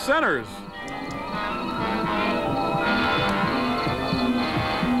nougat centers.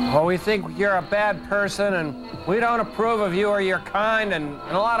 Well, we think you're a bad person, and we don't approve of you or your kind, and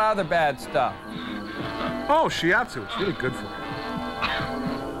a lot of other bad stuff. Oh, shiatsu. It's really good for you.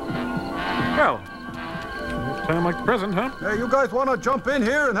 Well, time like the present, huh? Hey, you guys want to jump in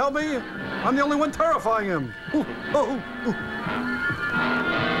here and help me? I'm the only one terrifying him. Ooh, ooh, ooh.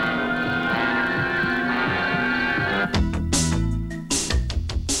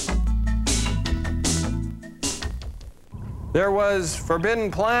 There was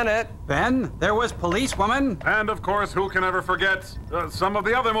Forbidden Planet. Then there was Policewoman. And of course, who can ever forget some of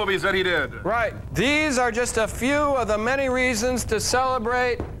the other movies that he did? Right. These are just a few of the many reasons to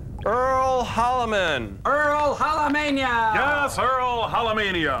celebrate Earl Holliman. Earl Hollimania! Yes, Earl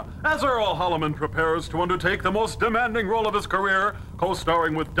Hollimania. As Earl Holliman prepares to undertake the most demanding role of his career,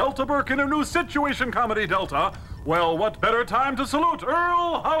 co-starring with Delta Burke in her new situation comedy Delta, well, what better time to salute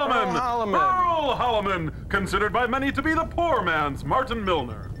Earl Holliman? Earl Holliman. Earl Holliman, considered by many to be the poor man's Martin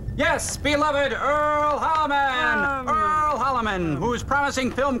Milner. Yes, beloved Earl Holliman! Earl Holliman, whose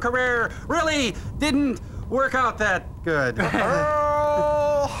promising film career really didn't work out that good.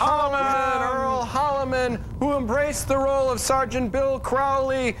 Earl Holliman, who embraced the role of Sergeant Bill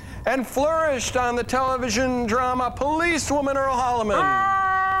Crowley and flourished on the television drama Policewoman. Earl Holliman.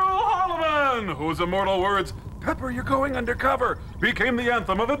 Earl Holliman, whose immortal words, "Pepper, you're going undercover," became the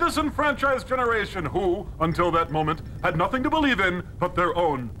anthem of a disenfranchised generation who, until that moment, had nothing to believe in but their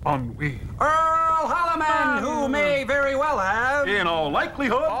own ennui. Earl Holliman, who may very well have, in all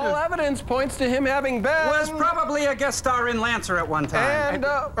likelihood, all evidence points to him having been, was probably a guest star in Lancer at one time. And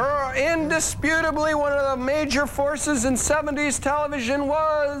indisputably one of the major forces in 70s television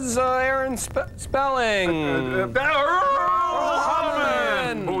was Aaron Spelling. Earl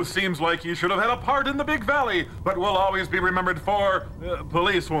Holliman, who seems like he should have had a part in the Big Valley, but will always be remembered for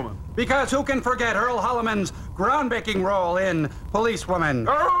Policewoman. Because who can forget Earl Holliman's groundbreaking role in Policewoman?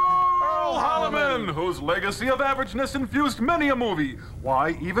 Earl Holliman, whose legacy of averageness infused many a movie.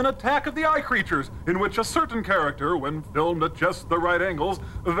 Why, even Attack of the Eye Creatures, in which a certain character, when filmed at just the right angles,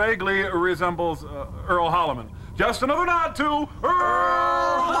 vaguely resembles Earl Holliman. Just another nod to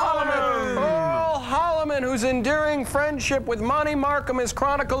Earl Holliman! Earl Holliman, whose endearing friendship with Monty Markham is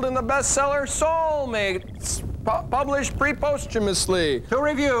chronicled in the bestseller Soulmates, published posthumously. To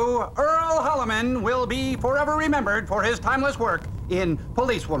review, Earl Holliman will be forever remembered for his timeless work in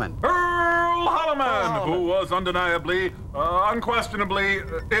Policewoman. Earl Holliman, who was undeniably, unquestionably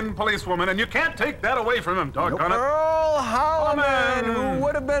in Policewoman, and you can't take that away from him, doggone it. Earl Holliman, who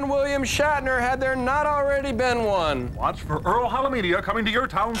would have been William Shatner had there not already been one. Watch for Earl Hollimania coming to your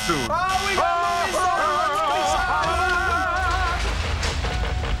town soon. Oh, we got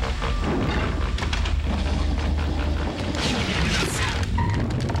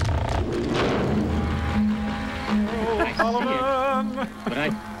Holliman! But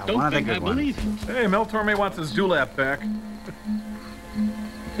I don't think I believe it. Hey, Mel Torme wants his dewlap back.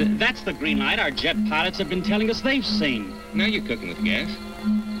 That's the green light our jet pilots have been telling us they've seen. Now you're cooking with gas.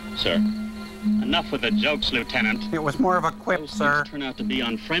 Sir, enough with the jokes, Lieutenant. It was more of a quip, sir. Those turn out to be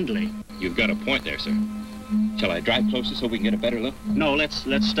unfriendly. You've got a point there, sir. Shall I drive closer so we can get a better look? No, let's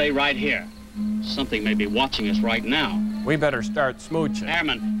stay right here. Something may be watching us right now. We better start smooching.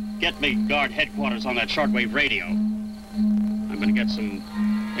 Airman, get me guard headquarters on that shortwave radio. I'm gonna get some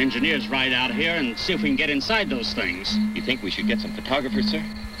engineers right out here and see if we can get inside those things. You think we should get some photographers, sir?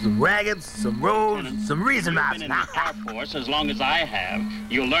 Some wagons, some roads, some reason You've maps. been in the Air Force as long as I have.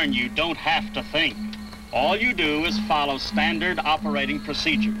 You'll learn you don't have to think. All you do is follow standard operating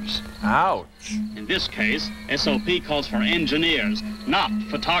procedures. Ouch. In this case, SOP calls for engineers, not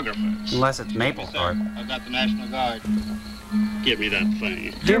photographers. Unless it's Maplethorpe. I've got the National Guard. Give me that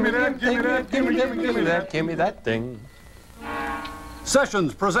thing. Give me that, give me that, give me that, give me that, give me that thing.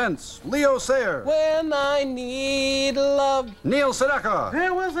 Sessions presents Leo Sayer. When I need love. Neil Sedaka.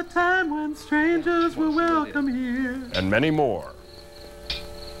 There was a time when strangers were welcome here. And many more.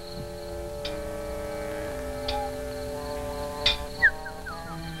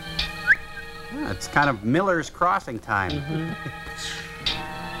 It's kind of Miller's Crossing time.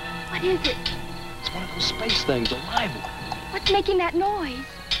 What is it? It's one of those space things, a live one. What's making that noise?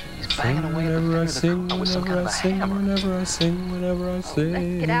 He's banging away at the thing of the car with some kind of a hammer. Whenever I sing, whenever I sing.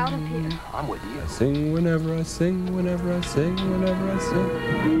 Let's get out of here. I'm with you. I sing whenever I sing, whenever I sing, whenever I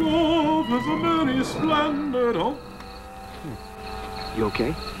sing. Love is a many splendid. Oh. You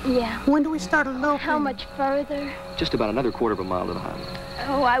okay? Yeah. When do we start eloping? How much further? Just about another quarter of a mile to the highway.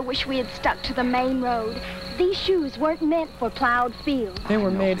 Oh, I wish we had stuck to the main road. These shoes weren't meant for plowed fields. They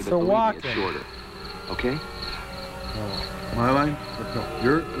were made for walking. Shorter. Okay? My line? No,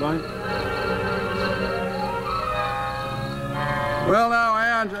 your line? Well, now,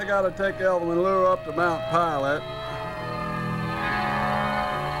 Ange, I gotta take Elvin and Lou up to Mount Pilot.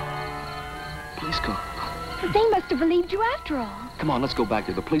 Police car. They must have believed you after all. Come on, let's go back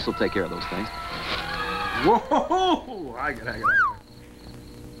there. The police will take care of those things. Whoa! I get it.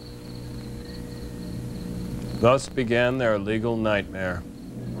 Thus began their legal nightmare.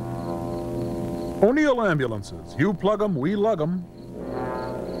 O'Neill ambulances. You plug them, we lug them.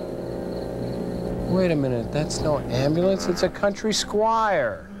 Wait a minute, that's no ambulance, it's a country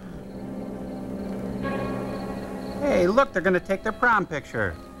squire. Hey, look, they're gonna take their prom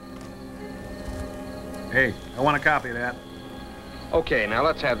picture. Hey, I want a copy of that. Okay, now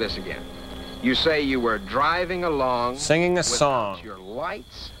let's have this again. You say you were driving along... Singing a song. Your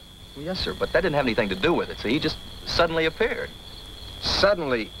lights? Yes, sir, but that didn't have anything to do with it. See, he just suddenly appeared.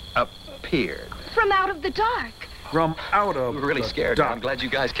 Suddenly appeared. From out of the dark. From out of We were really scared. dark. I'm glad you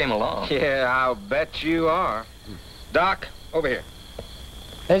guys came along. Yeah, I'll bet you are. Doc, over here.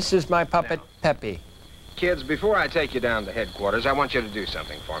 This is my puppet, Peppy. Kids, before I take you down to headquarters, I want you to do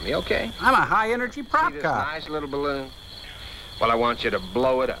something for me, okay? I'm a high-energy prop See this cop. nice little balloon? Well, I want you to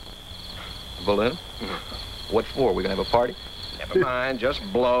blow it up. A balloon? What for? We gonna have a party? Never mind, just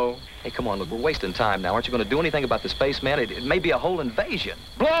blow. Hey, come on, look, we're wasting time now. Aren't you gonna do anything about the spaceman? It may be a whole invasion.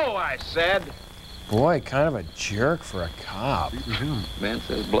 Blow, I said. Boy, kind of a jerk for a cop. Man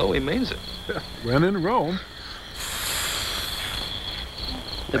says blow, he means it. When in Rome.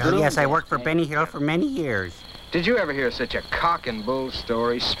 Well, yes, I worked for Benny Hill for many years. Did you ever hear such a cock and bull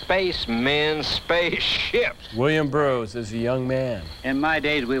story? Spacemen, spaceships. William Bruce is a young man. In my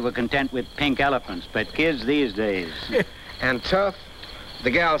days, we were content with pink elephants, but kids these days... And Tough, the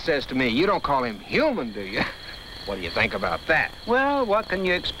gal says to me, you don't call him human, do you? What do you think about that? Well, what can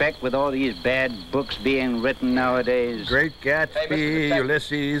you expect with all these bad books being written nowadays? Great Gatsby,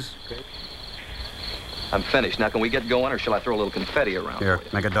 Ulysses. I'm finished. Now, can we get going, or shall I throw a little confetti around? Here,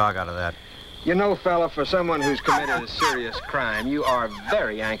 make a dog out of that. You know, fella, for someone who's committed a serious crime, you are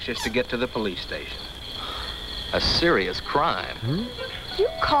very anxious to get to the police station. A serious crime? You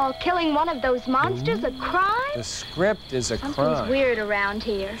call killing one of those monsters a crime? The script is a Something's crime. weird around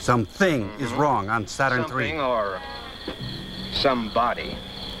here. Something is wrong on Saturn Something III. or somebody.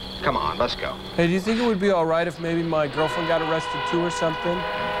 Come on, let's go. Hey, do you think it would be all right if maybe my girlfriend got arrested too or something?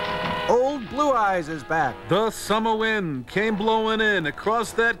 Old Blue Eyes is back. The summer wind came blowing in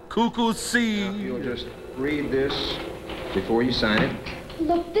across that cuckoo sea. Now, if you'll just read this before you sign it.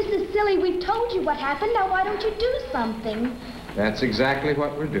 Look, this is silly. We've told you what happened. Now, why don't you do something? That's exactly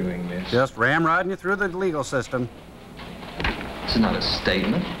what we're doing, miss. Just ramrodding you through the legal system. This is not a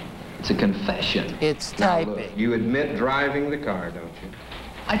statement. It's a confession. It's Now, look, you admit driving the car, don't you?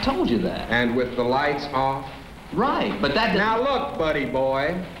 I told you that. And with the lights off? Right, but that... Now look, buddy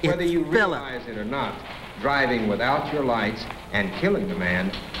boy, whether you realize it or not, driving without your lights and killing the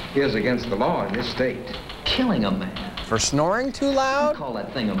man is against the law in this state. Killing a man? For snoring too loud? You call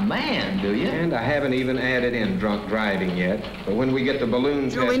that thing a man, do you? And I haven't even added in drunk driving yet. But when we get the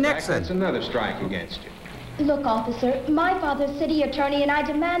balloons test back, that's another strike against you. Look, officer, my father's city attorney, and I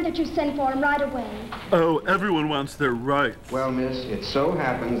demand that you send for him right away. Oh, everyone wants their rights. Well, miss, it so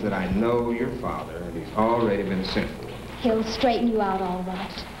happens that I know your father, and he's already been sent for. He'll straighten you out all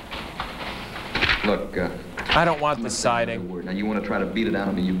right. Look, I don't want the siding. Now, you want to try to beat it out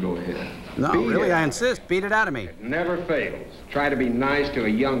of me, you go ahead. No, really, I insist. Beat it out of me. It never fails. Try to be nice to a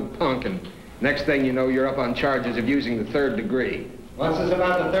young punk, and next thing you know, you're up on charges of using the 3rd degree. What's this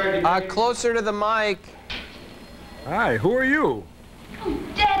about the 3rd degree? Closer to the mic. Hi, who are you? Oh,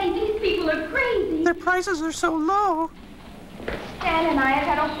 Daddy, these people are crazy. Their prices are so low. Stan and I have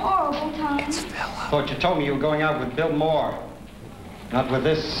had a horrible time. Thought you told me you were going out with Bill Moore. Not with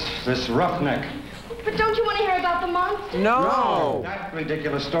this roughneck. But don't you want to hear about the monster? No. That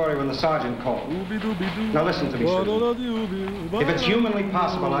ridiculous story when the sergeant called. Now listen to me, Susan. If it's humanly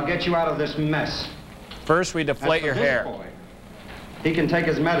possible, I'll get you out of this mess. First, we deflate your hair. Boy. He can take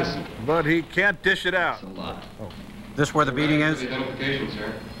his medicine. But he can't dish it out. That's a lot. This where the beating is?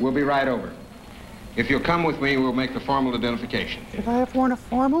 We'll be right over. If you'll come with me, we'll make the formal identification. Should I have worn a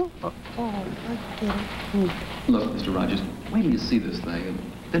formal? Oh, I get it. Look, Mr. Rogers, wait till you see this thing, and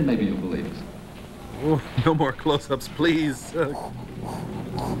then maybe you'll believe us. Oh, no more close-ups, please.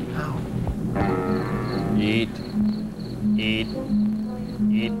 Eat. Eat.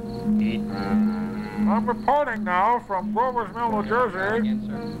 Eat. Eat. I'm reporting now from Grover's Mill, New Jersey.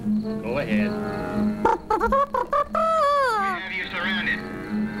 Go ahead. We have you surrounded.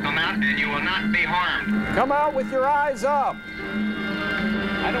 Come out and you will not be harmed. Come out with your eyes up.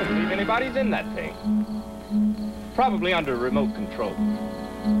 I don't believe anybody's in that thing. Probably under remote control.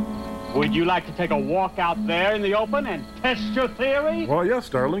 Would you like to take a walk out there in the open and test your theory? Well, yes,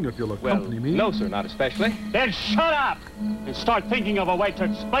 darling, if you'll accompany me. No, sir, not especially. Then shut up and start thinking of a way to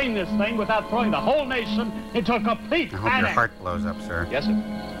explain this thing without throwing the whole nation into a complete I hope panic. your heart blows up, sir. Yes,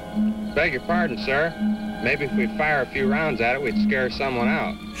 sir. Beg your pardon, sir. Maybe if we fire a few rounds at it, we'd scare someone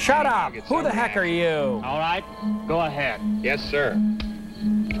out. Shut up! Who the heck are you? All right, go ahead. Yes, sir.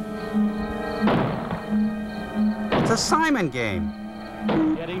 It's a Simon game.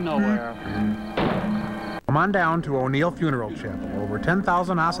 Getting nowhere. Come on down to O'Neill Funeral Chapel. Over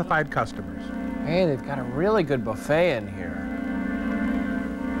 10,000 ossified customers. Hey, they've got a really good buffet in here.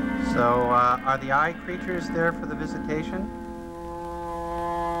 So, are the eye creatures there for the visitation?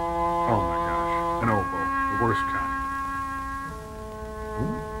 Oh my gosh, an oboe, the worst kind.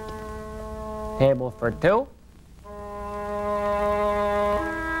 Table for two.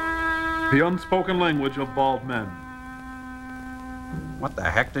 The unspoken language of bald men. What the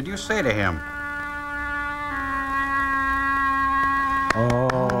heck did you say to him?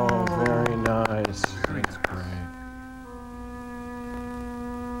 Oh, very nice. That's great.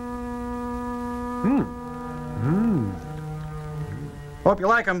 Hope you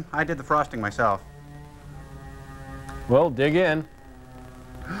like them. I did the frosting myself. Well, dig in.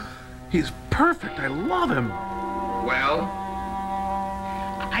 He's perfect. I love him. Well,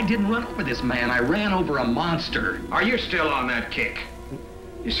 I didn't run over this man. I ran over a monster. Are you still on that kick?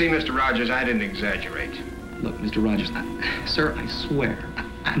 You see, Mr. Rogers, I didn't exaggerate. Look, Mr. Rogers, sir, I swear,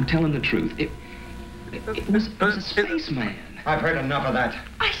 I'm telling the truth. It was a spaceman. I've heard enough of that.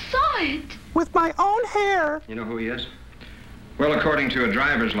 I saw it. With my own hair. You know who he is? Well, according to a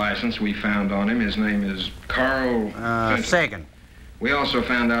driver's license we found on him, his name is Carl... Sagan. We also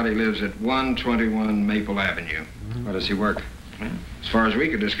found out he lives at 121 Maple Avenue. Where does he work? As far as we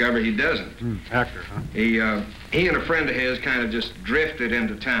could discover, he doesn't. Actor, huh? He and a friend of his kind of just drifted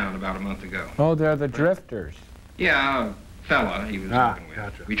into town about a month ago. Oh, they're the drifters. Yeah, a fella he was working with.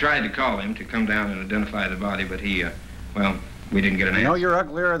 Gotcha. We tried to call him to come down and identify the body, but he, well, we didn't get an answer. You know you're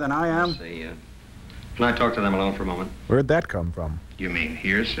uglier than I am. See, can I talk to them alone for a moment? Where'd that come from? You mean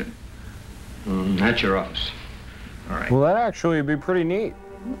here, sir? At your office. All right. Well, that actually would be pretty neat.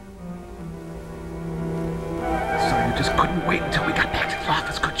 So you just couldn't wait until we got back to the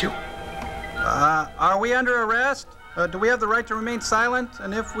office, could you? Are we under arrest? Do we have the right to remain silent?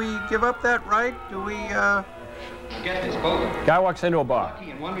 And if we give up that right, do we, Get this, both of you. Guy walks into a bar.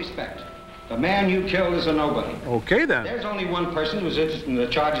 In one respect, the man you killed is a nobody. Okay, then. There's only one person who's interested in the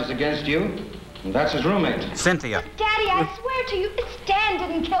charges against you, and that's his roommate. Cynthia. Daddy, I swear to you, Stan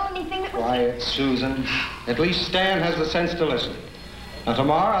didn't kill anything that was... Quiet, Susan. At least Stan has the sense to listen. Now,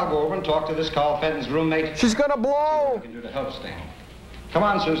 tomorrow I'll go over and talk to this Carl Fenton's roommate. She's gonna blow! See what we can do to help Stan. Come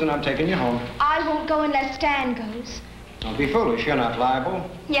on, Susan, I'm taking you home. I won't go unless Stan goes. Don't be foolish, you're not liable.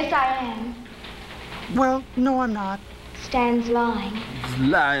 Yes, I am. Well, no, I'm not. Stan's lying. He's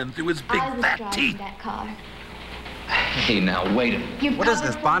lying through his big I was fat driving teeth. that car. Hey, now, wait a minute. What is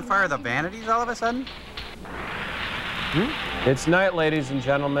this, bonfire of the vanities all of a sudden? It's night, ladies and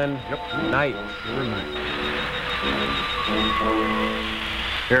gentlemen. Yep. Night.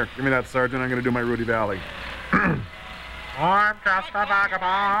 Here, give me that, Sergeant. I'm going to do my Rudy Valley. I'm just a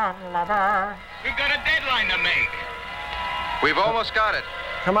vagabond lover. We got a deadline to make. We've almost got it.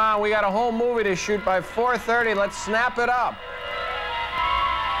 Come on, we got a whole movie to shoot by 4:30. Let's snap it up.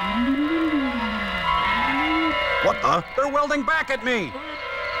 What the? They're welding back at me.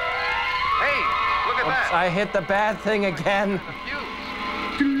 Hey, look at that. I hit the bad thing again.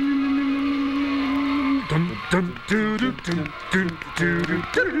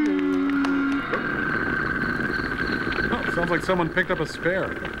 Oh, sounds like someone picked up a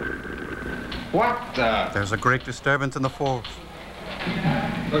spare. What the? There's a great disturbance in the force.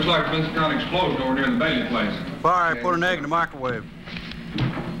 Looks like there's been some kind of explosion over near the Bailey place. Fire, put an egg in the microwave.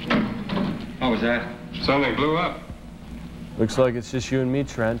 What was that? Something blew up. Looks like it's just you and me,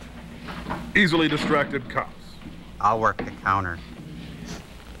 Trent. Easily distracted cops. I'll work the counter.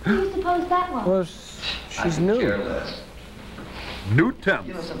 Who do you suppose that was? Well, she's new. Careless. New temps.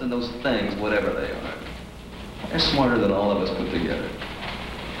 You know something, those things, whatever they are, they're smarter than all of us put together.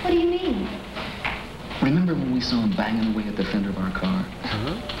 What do you mean? Remember when we saw them banging away at the fender of our car?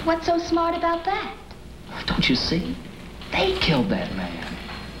 What's so smart about that? Don't you see? They killed that man.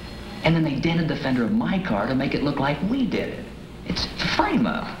 And then they dented the fender of my car to make it look like we did it. It's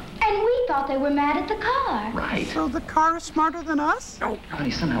frame-up. And we thought they were mad at the car. Right. So the car is smarter than us? Oh, honey,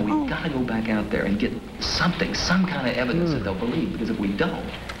 somehow we've got to go back out there and get something, some kind of evidence that they'll believe, because if we don't,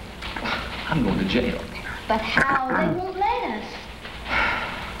 I'm going to jail. But how? They won't let us.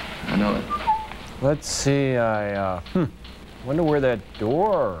 I know it. Let's see, wonder where that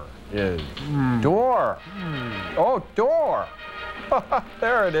door is. Door! Oh, door!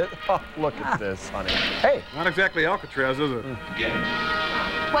 There it is. Oh, look at this, honey. Hey! Not exactly Alcatraz, is it?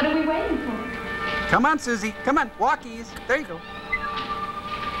 What are we waiting for? Come on, Susie. Come on, walkies. There you go.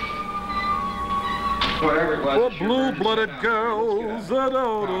 Whatever it was. The blue-blooded girls.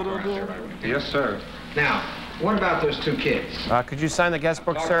 Yes, sir. Now, what about those two kids? Could you sign the guest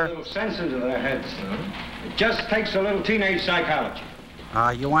book, Knock sir? a little sense into their heads, son. It just takes a little teenage psychology.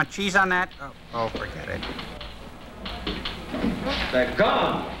 You want cheese on that? Oh, forget it. They're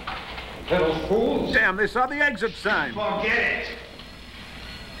gone. Little fools. Damn, they saw the exit sign. Forget it.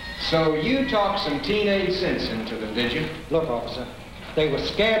 So you talked some teenage sense into them, did you? Look, officer, they were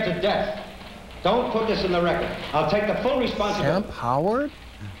scared to death. Don't put this in the record. I'll take the full responsibility. Camp Howard?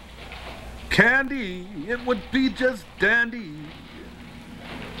 Candy, it would be just dandy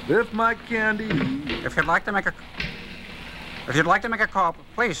if my candy. If you'd like to make a call,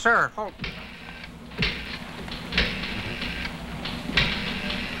 please, sir. Hold.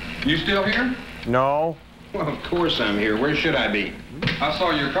 You still here? No. Well, of course I'm here. Where should I be? I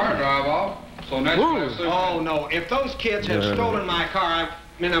saw your car drive off, so naturally I assumed... Oh, no. If those kids have stolen my car,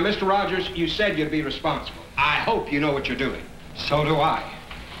 now, Mr. Rogers, you said you'd be responsible. I hope you know what you're doing. So do I.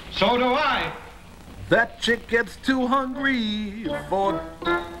 So do I. That chick gets too hungry for...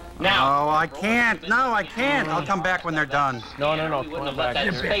 Now. Oh, I can't. No, I can't. I'll come back when they're done. No. We wouldn't have let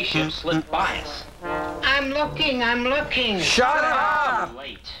that spaceship slip by us. I'm looking. Shut up!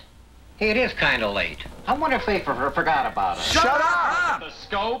 Late. It is kind of late. I wonder if they forgot about us. Shut up! The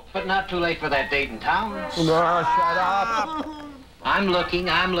scope. But not too late for that date in town. No, shut up. I'm looking.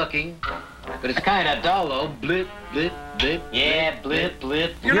 But it's kind of dull, though. Blip, blip, blip. Yeah, blip,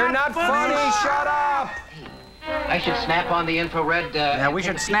 blip. You're not funny. Shut up. I should snap on the infrared, Yeah, we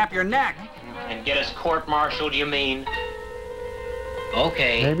should snap your neck. And get us court-martialed, you mean?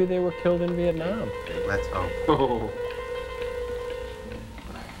 Okay. Maybe they were killed in Vietnam. Let's hope.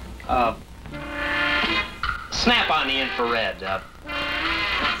 Snap on the infrared.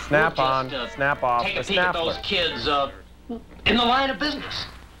 Snap we'll on, just, snap off, take the a peek at snappler. those kids in the line of business.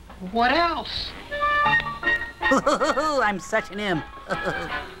 What else? I'm such an imp.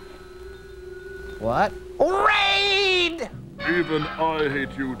 What? Raid! Even I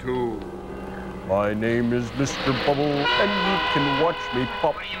hate you too. My name is Mr. Bubble, and you can watch me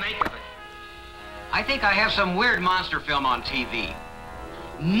pop. What do you make of it? I think I have some weird monster film on TV.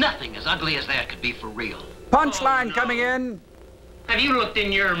 Nothing as ugly as that could be for real. Punchline coming in. Have you looked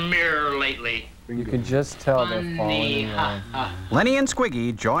in your mirror lately? You can just tell they're falling in love. Lenny and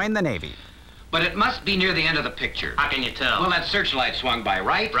Squiggy join the Navy. But it must be near the end of the picture. How can you tell? Well, that searchlight swung by,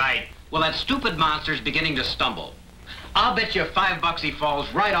 right? Right. Well, that stupid monster's beginning to stumble. I'll bet you $5 he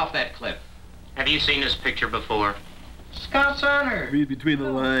falls right off that cliff. Have you seen this picture before? Scout's honor. Read between the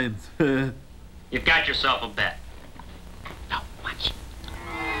lines. You've got yourself a bet. Now, watch.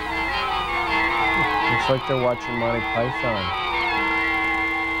 Looks like they're watching Monty Python.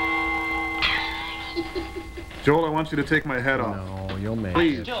 Joel, I want you to take my head off. No, you'll make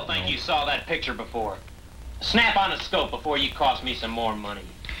Please. it. Still think you saw that picture before. Snap on a scope before you cost me some more money.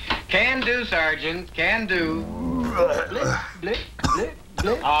 Can do, Sergeant. Can do. Blip, blip, blip,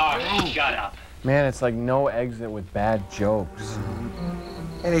 blip. Oh, shut up. Man, it's like no exit with bad jokes.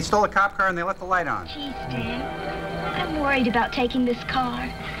 Hey, they stole a cop car and they left the light on. Geez, Dad, I'm worried about taking this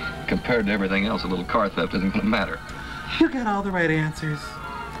car. Compared to everything else, a little car theft isn't going to matter. You got all the right answers.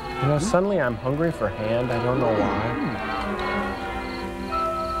 You know, suddenly I'm hungry for hand. I don't know why.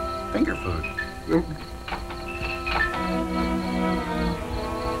 Finger food.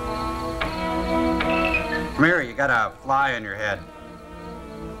 Come here, you got a fly on your head.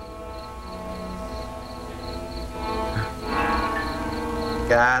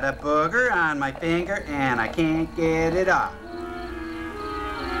 Got a booger on my finger and I can't get it off.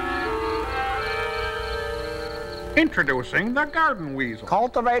 Introducing the garden weasel.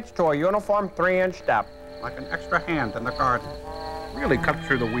 Cultivates to a uniform 3-inch step. Like an extra hand in the garden. Really cut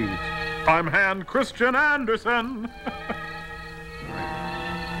through the weeds. I'm Hand Christian Andersen.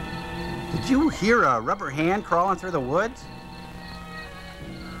 Did you hear a rubber hand crawling through the woods?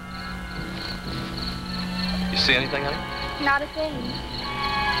 You see anything, honey? Not a thing.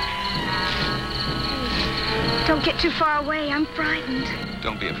 Hey, don't get too far away. I'm frightened.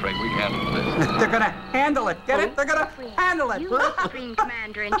 Don't be afraid. We can handle this. They're gonna handle it. Get it? They're gonna handle it. You are the Supreme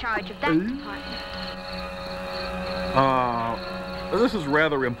Commander in charge of that department. This is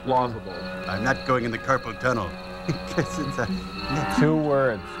rather implausible. I'm not going in the carpal tunnel. It's a... 2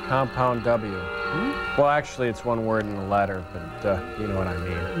 words, compound W. Well, actually, it's 1 word in the letter, but you know what I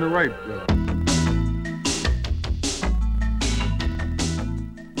mean. You're right.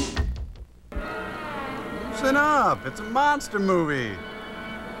 Listen up. It's a monster movie.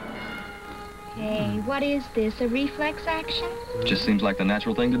 Hey, what is this, a reflex action? Just seems like the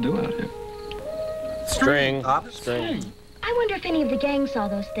natural thing to do out here. String. String. I wonder if any of the gang saw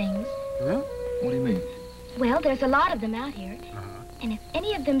those things. Huh? What do you mean? Well, there's a lot of them out here. And if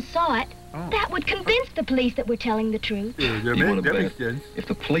any of them saw it, that would convince the police that we're telling the truth. You wanna that bet makes sense. if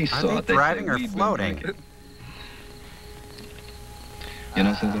the police Are saw they it, they'd driving say or we'd been floating? drinking. You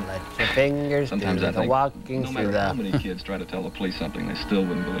know something? Let your fingers Sometimes do I the think walking no through matter the... how many kids try to tell the police something, they still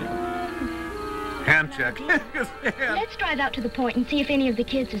wouldn't believe it. Hand check. Let's drive out to the point and see if any of the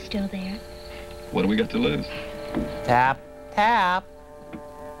kids are still there. What do we got to lose? Tap, tap.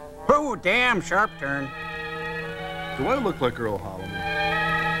 Oh, damn, sharp turn. Do I look like Earl Holliman?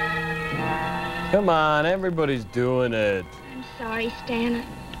 Come on, everybody's doing it. I'm sorry, Stan.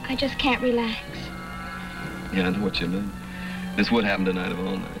 I just can't relax. Yeah, I know what you mean. This would happen tonight of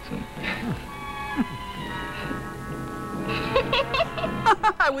all nights, huh?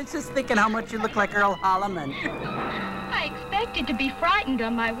 I was just thinking how much you look like Earl Holliman. I expected to be frightened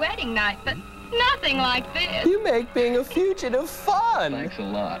on my wedding night, but nothing like this. You make being a fugitive fun. Thanks a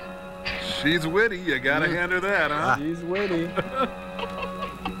lot. She's witty. You gotta hand her that, huh? She's witty.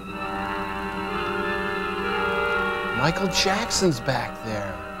 Michael Jackson's back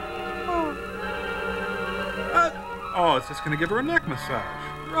there. Oh, it's just gonna give her a neck massage.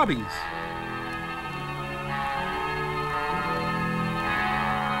 Rubbies.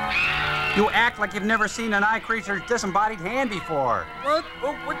 You act like you've never seen an eye creature's disembodied hand before. What?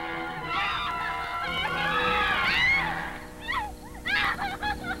 Oh, what?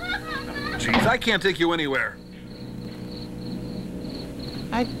 Jeez, I can't take you anywhere.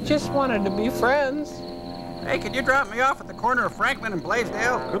 I just wanted to be friends. Hey, could you drop me off at the corner of Franklin and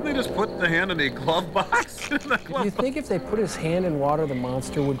Blaisdell? Couldn't they just put the hand in a glove box? Do you think if they put his hand in water, the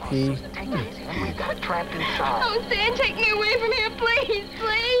monster would pee? We got trapped inside. Oh, Stan, take me away from here, please,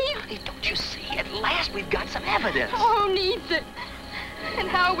 please. Honey, don't you see? At last we've got some evidence. Oh, who needs it? And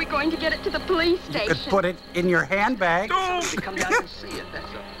how are we going to get it to the police station? You could put it in your handbag. To come down and see it, that's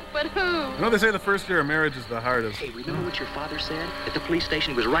all. But who? You know, they say the first year of marriage is the hardest. Hey, remember what your father said? At the police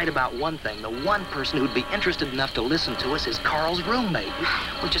station, he was right about one thing. The one person who'd be interested enough to listen to us is Carl's roommate.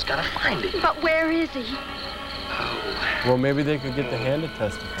 We just gotta find him. But where is he? Oh. Well, maybe they could get the hand to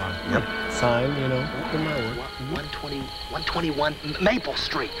testify. Yep. Signed, you know. Good night. 121 Maple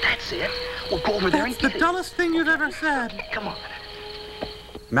Street. That's it. We'll go over there and That's the get dullest thing you've ever said. Come on.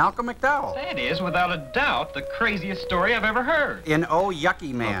 Malcolm McDowell. That is, without a doubt, the craziest story I've ever heard. In Oh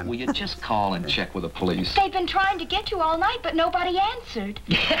Yucky Man. Will you just call and check with the police? They've been trying to get you all night, but nobody answered.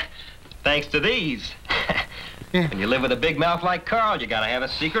 Yeah, thanks to these. When you live with a big mouth like Carl, you gotta have a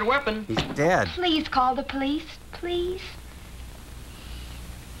secret weapon. He's dead. Please call the police, please.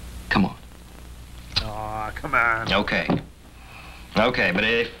 Come on. Aw, come on. Okay. Okay, but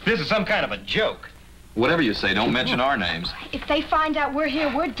if this is some kind of a joke... Whatever you say, don't mention our names. If they find out we're here,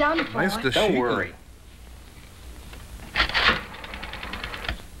 we're done for. Nice to Don't see worry.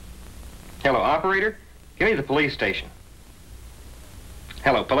 Hello, operator. Give me the police station.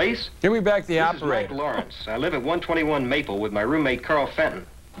 Hello, police. Give me back the This operator. is Mike Lawrence. I live at 121 Maple with my roommate, Carl Fenton.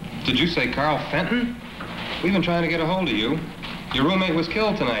 Did you say Carl Fenton? We've been trying to get a hold of you. Your roommate was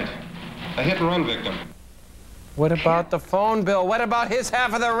killed tonight. A hit-and-run victim. What about the phone bill? What about his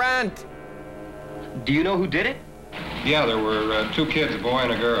half of the rent? Do you know who did it? Yeah, there were 2 kids, a boy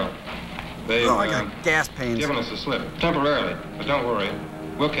and a girl. They've Oh, I got gas pains. given us a slip, temporarily. But don't worry,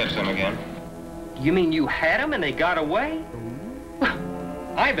 we'll catch them again. You mean you had them and they got away?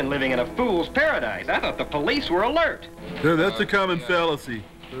 I've been living in a fool's paradise. I thought the police were alert. Yeah, that's a common fallacy.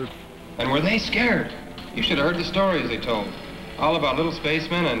 And were they scared? You should have heard the stories they told. All about little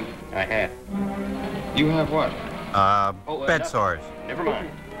spacemen and... I had. You have what? Bed sores. Never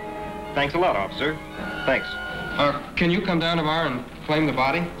mind. Thanks a lot, officer. Thanks. Can you come down tomorrow and claim the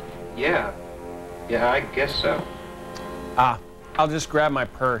body? Yeah. Yeah, I guess so. I'll just grab my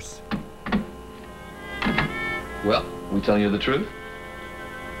purse. Well, we telling you the truth?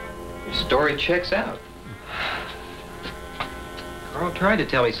 Your story checks out. Carl tried to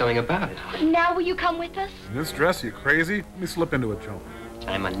tell me something about it. Now will you come with us? In this dress, you crazy? Let me slip into it, Joe.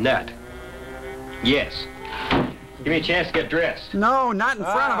 I'm a nut. Yes. Give me a chance to get dressed. No, not in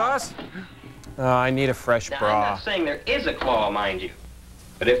front of us. I need a fresh Now, bra. I'm not saying there is a claw, mind you.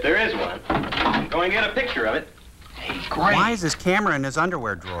 But if there is one, go and get a picture of it. Hey, great. Why is his camera in his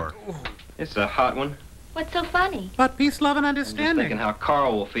underwear drawer? It's a hot one. What's so funny? But peace, love, and I'm just understanding. thinking how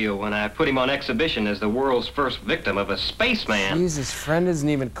Carl will feel when I put him on exhibition as the world's first victim of a spaceman. Jeez, his friend isn't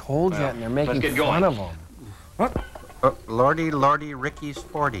even cold yet, and they're making get fun going. of him. What? Lordy, Ricky's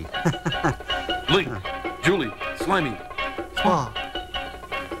 40. Lee, Julie, Slimy. Oh.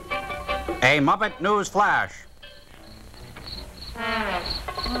 A Muppet News Flash.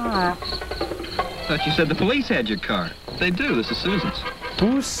 Thought you said the police had your car. They do. This is Susan's.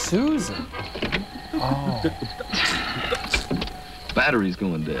 Who's Susan? Oh. Battery's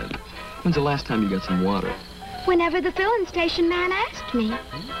going dead. When's the last time you got some water? Whenever the filling station man asked me.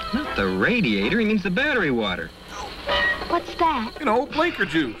 Not the radiator. He means the battery water. What's that? You know, blinker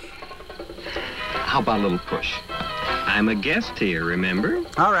juice. How about a little push? I'm a guest here, remember?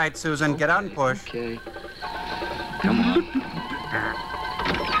 All right, Susan, get out and push. Okay. Come on.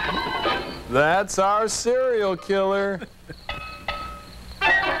 That's our serial killer.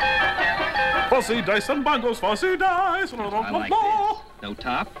 Fussy dice and bongos, fussy dice. I like this. No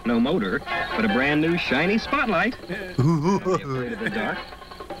top, no motor, but a brand new shiny spotlight. Don't be afraid of the dark.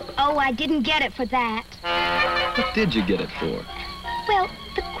 Oh, I didn't get it for that. What did you get it for? Well,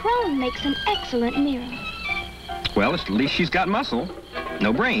 the chrome makes an excellent mirror. Well, at least she's got muscle.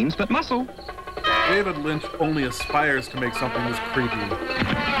 No brains, but muscle. David Lynch only aspires to make something this creepy.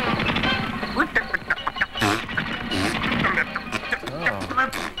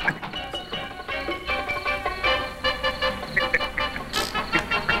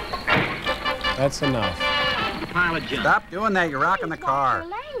 That's enough. Pile of junk. Stop doing that. You're rocking the car.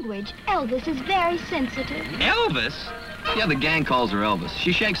 Language. Elvis is very sensitive. Elvis? Yeah, the gang calls her Elvis.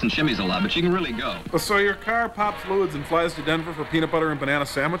 She shakes and shimmies a lot, but she can really go. So your car pops fluids and flies to Denver for peanut butter and banana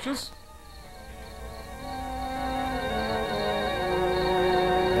sandwiches?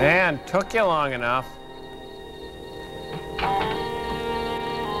 Man, took you long enough.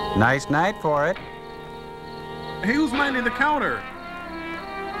 Nice night for it. Hey, who's minding the counter?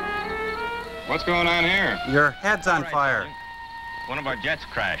 What's going on here? Your head's on fire. One of our jets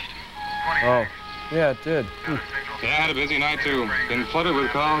crashed. Oh, yeah, it did. Yeah, I had a busy night, too. Been flooded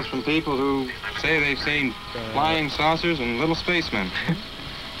with calls from people who say they've seen flying saucers and little spacemen.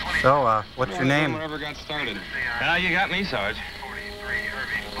 So, what's your name? Ever got started. Now you got me, Sarge.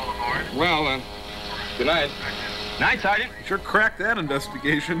 Well, good night. Night, Sergeant. Sure cracked that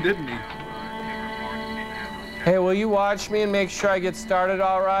investigation, didn't he? Hey, will you watch me and make sure I get started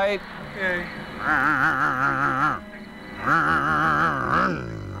all right? Okay.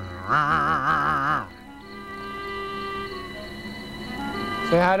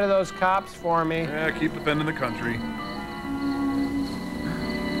 Say hi to those cops for me. Yeah, keep defending the country.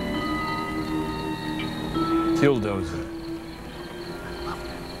 Tildozer.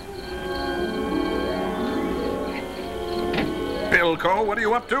 Bilko, what are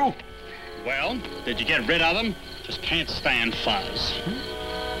you up to? Well, did you get rid of them? Just can't stand fuzz.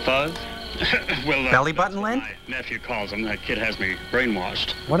 Fuzz? Well, belly button lint? My nephew calls him. That kid has me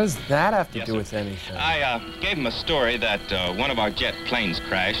brainwashed. What does that have to do with anything? I gave him a story that one of our jet planes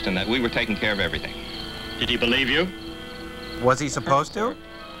crashed and that we were taking care of everything. Did he believe you? Was he supposed to?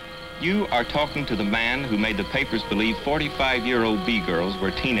 You are talking to the man who made the papers believe 45-year-old B-girls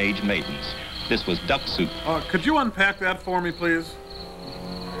were teenage maidens. This was duck soup. Could you unpack that for me, please?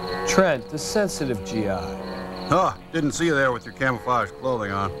 Trent, the sensitive GI. Huh, didn't see you there with your camouflage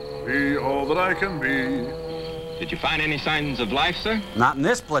clothing on. Be all that I can be. Did you find any signs of life, sir? Not in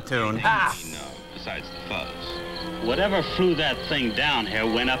this platoon. No, besides the fuzz. Whatever flew that thing down here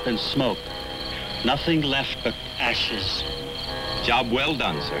went up in smoke. Nothing left but ashes. Job well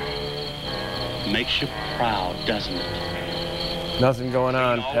done, sir. Makes you proud, doesn't it? Nothing going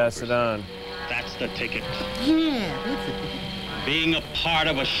on. Pass it on. That's the ticket. Yeah, that's it. Being a part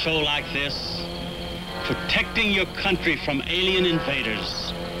of a show like this, protecting your country from alien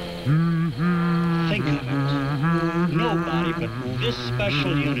invaders. Think of it. Nobody only but this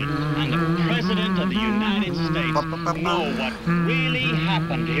special unit and the President of the United States know what really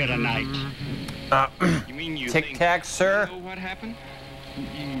happened here tonight. You mean you Tic-tac, sir? You know what happened?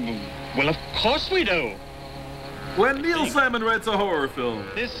 Well, of course we do. When Neil Simon writes a horror film.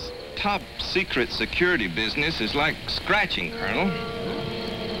 This top secret security business is like scratching, Colonel.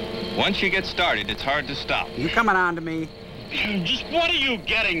 Once you get started, it's hard to stop. You coming on to me? Just what are you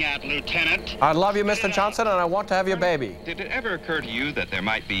getting at, Lieutenant? I love you, Mr. Johnson, and I want to have your baby. Did it ever occur to you that there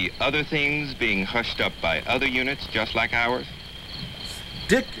might be other things being hushed up by other units just like ours?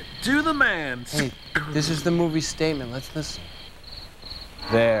 Stick it to the man. Hey, this is the movie statement. Let's listen.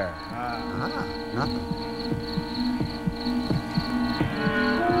 There. Nothing.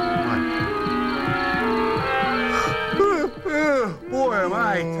 Boy, am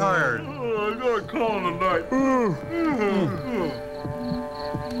I tired. I gotta call it a night.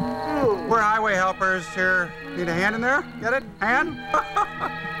 We're highway helpers here. Need a hand in there? Get it? Hand?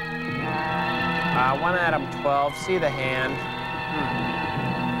 1 Adam 12. See the hand.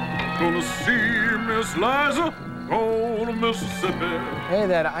 Gonna see Miss Liza, go to Mississippi. Hey,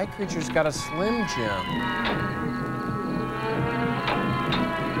 that eye creature's got a Slim Jim.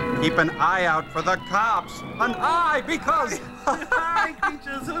 Keep an eye out for the cops. An eye, because... Eye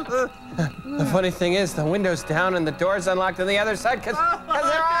creatures. The funny thing is, the window's down and the door's unlocked on the other side because they're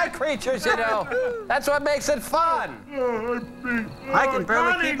eye creatures, you know. That's what makes it fun. I can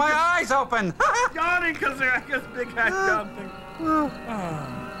barely keep my eyes open. Yawning because they're, I guess, big hack down thing.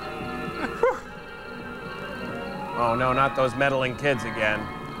 Oh, no, not those meddling kids again.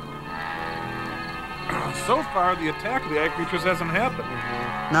 So far, the attack of the eye creatures hasn't happened.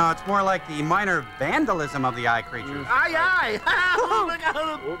 No, it's more like the minor vandalism of the eye creatures. Aye, aye. Look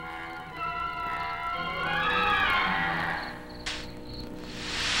out.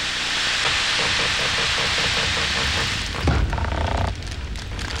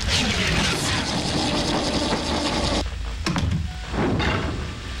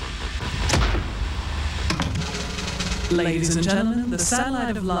 Ladies and gentlemen, the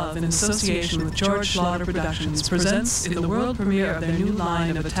Satellite of Love, in association with George Slaughter Productions, presents in the world premiere of their new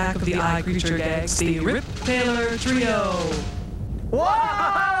line of Attack of the Eye Creature gags, the Rip Taylor Trio. Whoa!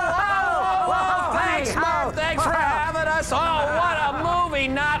 Thanks, Marv. Thanks for having us. Oh, what a movie!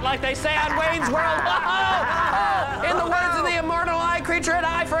 Not like they say on Wayne's World. In the words of the immortal eye creature, an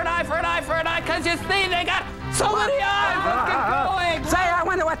eye for an eye for an eye for an eye, because you see, they got so many eyes. Let's get going. Say, I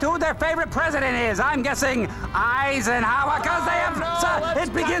wonder who their favorite president is. I'm guessing Eisenhower, because they have...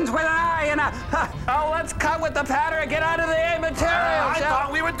 it begins with an I and a... Oh, let's cut with the pattern and get out of the A material. I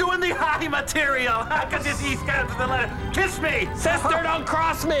thought we were doing the I material. Because he's got the letter. Kiss me. Sister, don't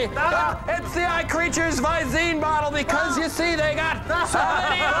cross me. It's the eye creature's Visine bottle, because you see, they got so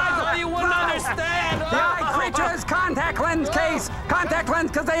many eyes, or you wouldn't understand. The eye creature's contact lens case. Contact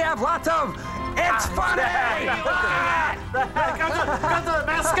lens, because they have lots of... It's funny! Comes to the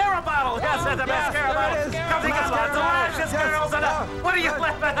mascara bottle. Yes, the mascara bottle. Comes he gets lots of lashes, girls, and what are you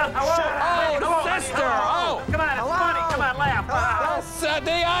laughing at? Oh, sister! Oh! Come on, it's funny. Come on, laugh.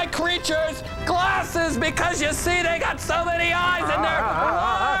 The eye creatures' glasses, because you see, they got so many eyes and they're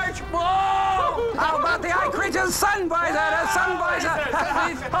large. Whoa! How about the eye creature's sun visor?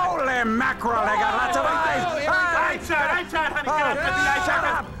 Holy mackerel, they got lots of eyes. I tried, honey. Get up to the eye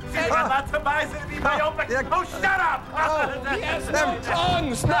shot. She's got lots of eyes in the open. Oh, shut up! Yes, no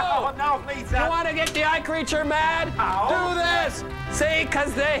tongues, no! No, please. You want to get the eye creature mad? Do this! See,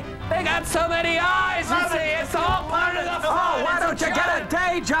 because they got so many eyes, you see. It's all part of the fun. Oh, why don't you get a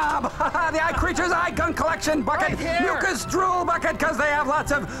day job? The eye creature's eye gun collection bucket. Mucus drool bucket, because they have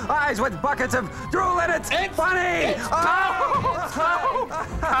lots of eyes with buckets of drool in it. It's funny!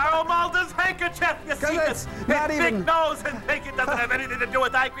 Carl Mulder's handkerchief. You see, it's not big even... nose and think it doesn't have anything to do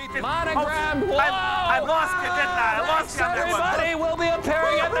with eye creatures. Monogram, whoa! I lost you, didn't I? I lost you on that one. Everybody will be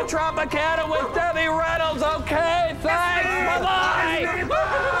appearing at the Tropicana with Debbie Reynolds, okay? Thanks, bye-bye!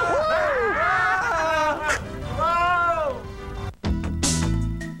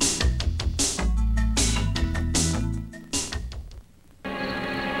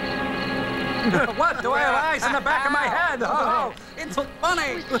 What? Do I have eyes in the back of my head? Oh, it's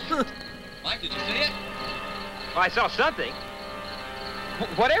funny. Mike, did you see it? Well, I saw something.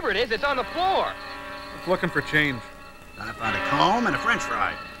 Whatever it is, it's on the floor. It's looking for change. I found a comb and a french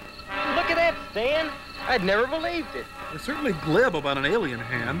fry. Look at that, Stan. I'd never believed it. They're certainly glib about an alien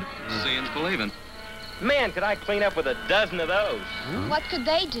hand. Seeing's believing. Man, could I clean up with a dozen of those. What could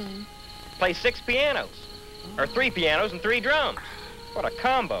they do? Play 6 pianos. Or 3 pianos and 3 drums. What a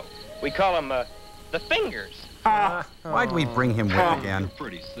combo. We call them, the fingers. Why'd we bring him with again?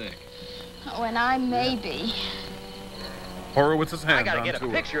 Pretty sick. Oh, and I may be. Horowitz's hand I gotta on get a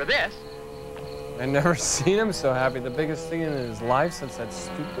tour. picture of this. I've never seen him so happy. The biggest thing in his life since that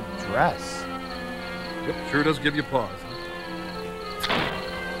stupid dress. Yep, sure does give you pause.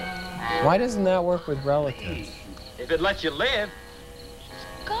 Huh? Why doesn't that work with relatives? If it lets you live.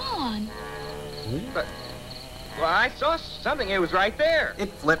 Gone. But, well, I saw something. It was right there.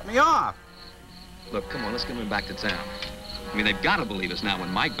 It flipped me off. Look, come on, let's get him back to town. I mean, they've got to believe us now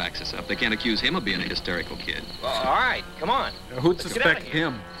when Mike backs us up. They can't accuse him of being a hysterical kid. Well, all right, come on. Who'd Let's suspect get out of here.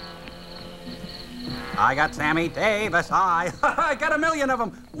 him? I got Sammy Davis. I got 1 million of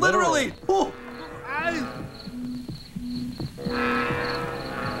them. Literally. Ooh.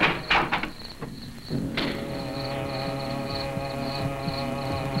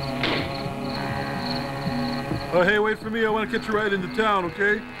 Oh, hey, wait for me. I want to catch you right into town,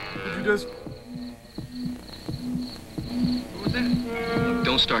 okay? Could you just... What was that? Look,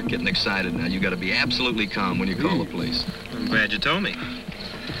 don't start getting excited now. You got to be absolutely calm when you call the police. I'm glad you told me.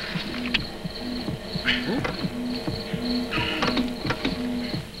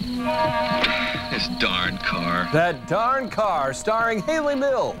 This darn car. That darn car starring Haley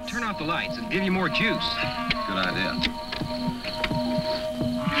Mills. Turn off the lights and give you more juice. Good idea.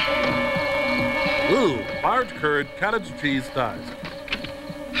 Ooh, large curd, cottage cheese thighs.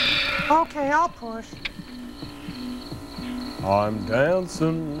 Okay, I'll push. I'm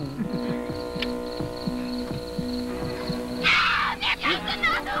dancing.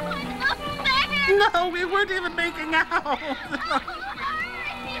 No, we weren't even making out.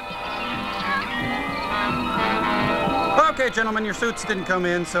 Okay, gentlemen, your suits didn't come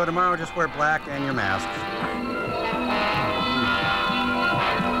in, so tomorrow just wear black and your masks.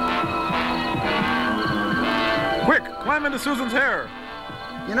 Quick, climb into Susan's hair.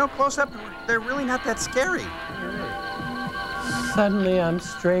 You know, close up, they're really not that scary. Suddenly, I'm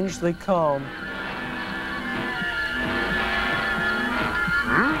strangely calm.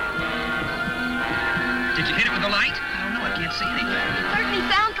 Did you hit it with the light? I don't know. I can't see anything. It certainly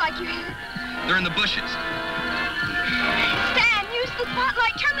sounds like you hit it. They're in the bushes. Stan, use the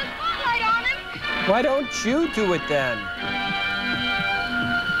spotlight. Turn the spotlight on him. Why don't you do it then?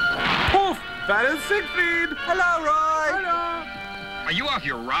 Poof! That is Siegfried. Hello, Roy. Hello. Are you off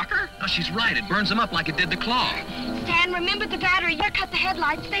your rocker? No, she's right. It burns them up like it did the claw. Stan, remember the battery. You cut the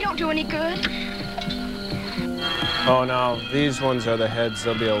headlights. They don't do any good. Oh no, these ones are the heads.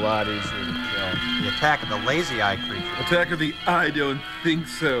 They'll be a lot easier to kill. The attack of the lazy eye creature. Attack of the I don't think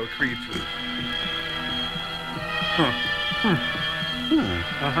so creature. Huh.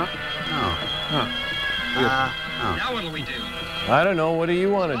 Uh-huh. Oh. Now what'll we do? I don't know. What do you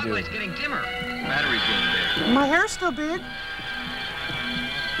want to do? Spotlight's getting dimmer. Battery's getting big. My hair's still big.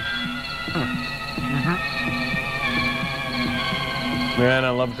 Man, I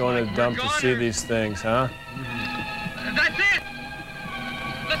love going to the dump to see these things, huh? That's it!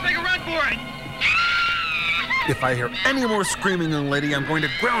 Let's make a run for it! If I hear any more screaming, young lady, I'm going to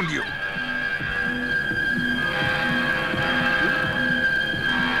ground you.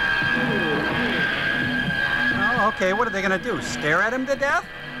 Oh, okay, what are they gonna do? Stare at him to death?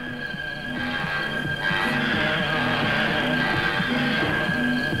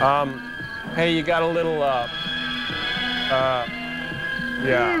 Hey, you got a little, yeah.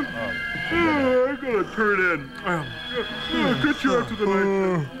 I gotta turn in. Get you after the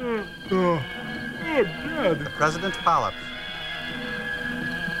night. Oh, God. The president's polyps.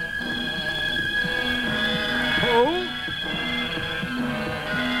 Oh?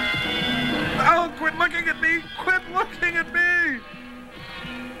 Oh, quit looking at me! Quit looking at me!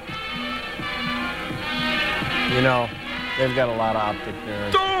 You know, they've got a lot of optic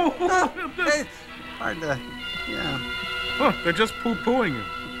nerves. Oh! It's hard to, yeah. Huh, they're just poo-pooing you.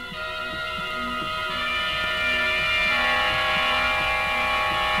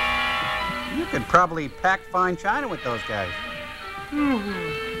 You could probably pack fine china with those guys.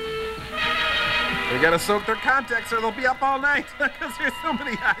 They gotta soak their contacts or they'll be up all night because there's so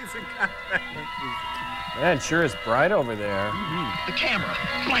many eyes in contact. Man, it sure is bright over there. The camera.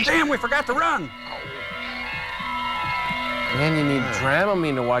 Damn, we forgot to run. Man, you need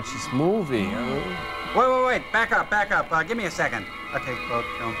Dramamine to watch this movie. Wait. Back up. Give me a second. Okay, folks,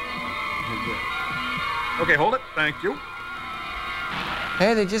 don't. Okay, hold it. Thank you.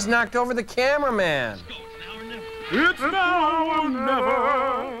 Hey, they just knocked over the cameraman. It's now or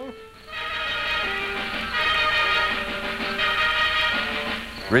never.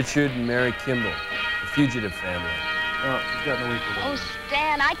 Richard and Mary Kimball, the fugitive family. Oh, she's got no equal. Oh,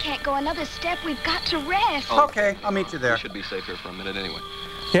 Stan, I can't go another step. We've got to rest. Okay, I'll meet you there. We should be safe here for a minute anyway.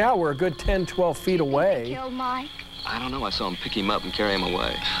 Yeah, we're a good 10, 12 feet away. Kill Mike. I don't know. I saw him pick him up and carry him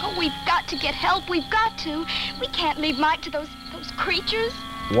away. Oh, we've got to get help. We've got to. We can't leave Mike to those creatures.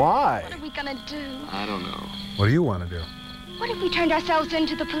 Why? What are we gonna do? I don't know. What do you want to do? What if we turned ourselves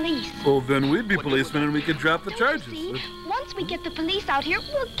into the police? Well, then we'd be policemen and we could drop the charges. See, once we get the police out here,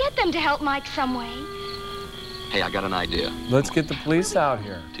 we'll get them to help Mike some way. Hey, I got an idea. Let's get the police out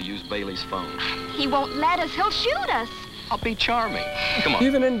here. To use Bailey's phone. He won't let us. He'll shoot us. I'll be charming. Come on.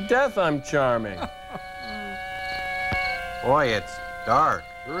 Even in death, I'm charming. Boy, it's dark.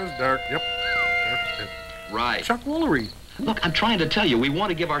 Sure is dark. Yep. Dark. Right. Chuck Woolery. Look, I'm trying to tell you, we want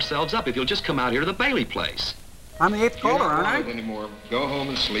to give ourselves up if you'll just come out here to the Bailey place. I'm the 8th caller, aren't I? Anymore. Go home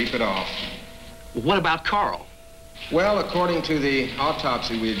and sleep it off. Well, what about Carl? Well, according to the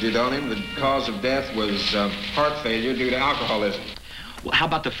autopsy we did on him, the cause of death was heart failure due to alcoholism. Well, how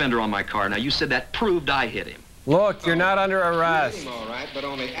about the fender on my car? Now, you said that proved I hit him. Look, you're not under arrest. We hit him all right, but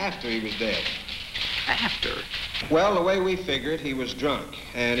only after he was dead. After? Well, the way we figured, he was drunk,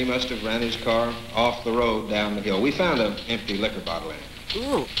 and he must have ran his car off the road down the hill. We found an empty liquor bottle in it.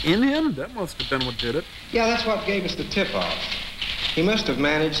 Oh, in him? That must have been what did it. Yeah, that's what gave us the tip-off. He must have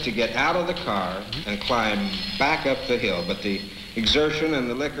managed to get out of the car and climb back up the hill, but the exertion and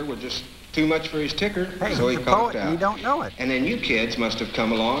the liquor were just too much for his ticker, Hey, so he he's a conked poet, out. and you don't know it. And then you kids must have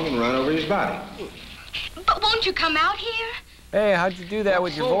come along and run over his body. But won't you come out here? Hey, how'd you do that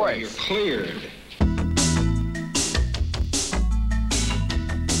with your voice? You're cleared.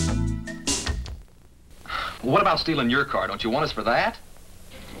 What about stealing your car? Don't you want us for that?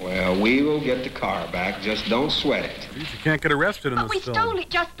 Well, we will get the car back. Just don't sweat it. You can't get arrested in But we this film. stole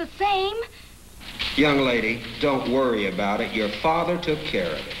it just the same. Young lady, don't worry about it. Your father took care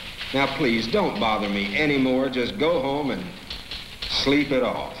of it. Now, please, don't bother me anymore. Just go home and sleep it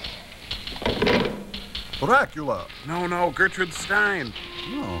off. Dracula. No, Gertrude Stein.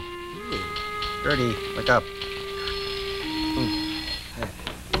 Oh. Gertie, wake up.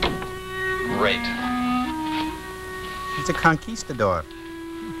 Great. She's a conquistador.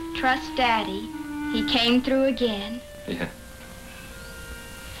 Trust Daddy. He came through again. Yeah.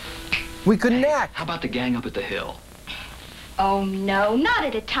 We connect. How about the gang up at the hill? Oh, no, not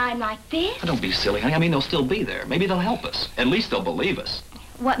at a time like this. Don't be silly, honey. I mean, they'll still be there. Maybe they'll help us. At least they'll believe us.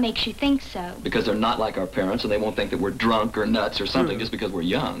 What makes you think so? Because they're not like our parents, and they won't think that we're drunk or nuts or something just because we're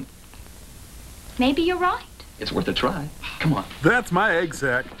young. Maybe you're right. It's worth a try. Come on. That's my egg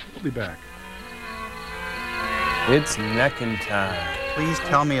sack. We'll be back. It's necking time. Please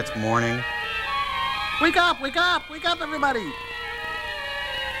tell me it's morning. Wake up, everybody.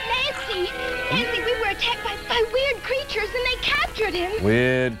 Nancy, we were attacked by weird creatures and they captured him.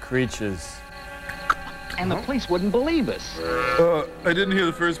 Weird creatures. And the police wouldn't believe us. I didn't hear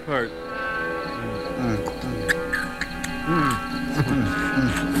the first part.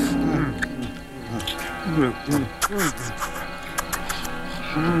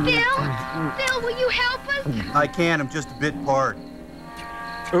 Phil, will you help us? I can't, I'm just a bit part.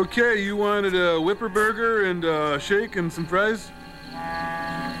 Okay, you wanted a Whipper burger and a shake and some fries?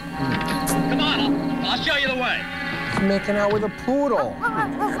 Come on, I'll show you the way. He's making out with a poodle.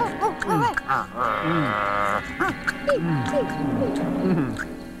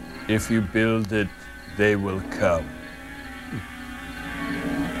 If you build it, they will come.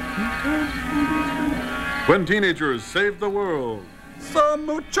 When teenagers save the world. Some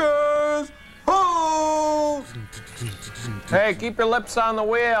moochers! Holes! Hey, keep your lips on the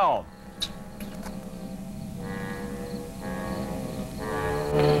wheel.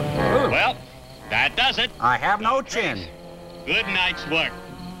 Well, that does it. I have no chin. Good night's work.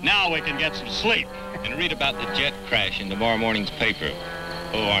 Now we can get some sleep. And read about the jet crash in tomorrow morning's paper.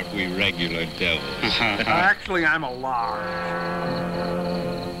 Oh, aren't we regular devils? Actually, I'm a large.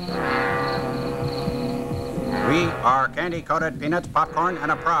 We are candy-coated peanuts, popcorn,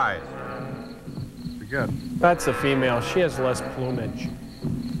 and a prize. Forget. That's a female. She has less plumage.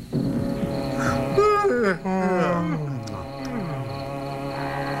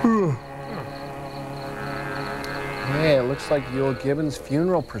 Hey, it looks like Yule Gibbons'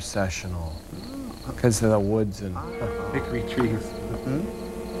 funeral processional. Because of the woods and hickory trees.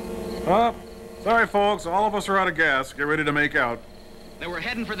 Oh, sorry, folks. All of us are out of gas. Get ready to make out. They were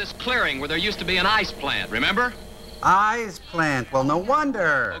heading for this clearing where there used to be an ice plant, remember? Ice plant. Well, no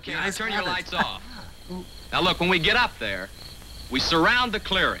wonder. Okay, now turn your lights off. Now look, when we get up there, we surround the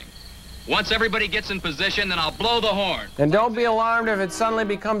clearing. Once everybody gets in position, then I'll blow the horn. And don't be alarmed if it suddenly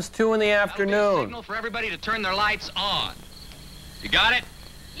becomes 2 in the afternoon. That'll be a signal for everybody to turn their lights on. You got it?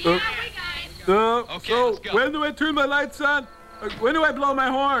 Yeah, we got it. Okay, so let's go. when do I turn my lights on? When do I blow my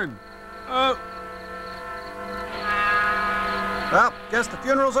horn? Well, guess the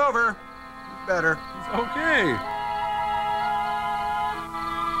funeral's over. Better. Okay.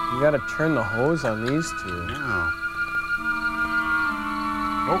 You gotta turn the hose on these two. No.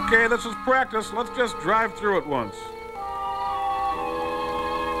 Okay, this is practice. Let's just drive through it once.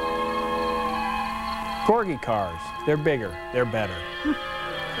 Corgi cars. They're bigger. They're better. Okay.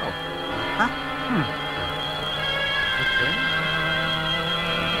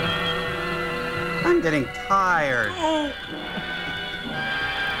 I'm getting tired.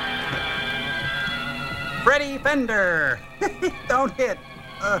 Freddy Fender! Don't hit.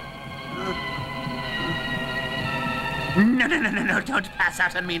 No, don't pass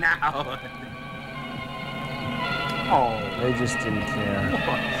out on me now. Oh, they just didn't care.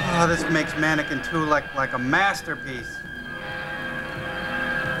 Oh, this makes Mannequin 2 like a masterpiece.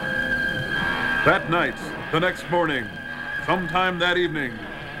 That night, the next morning, sometime that evening,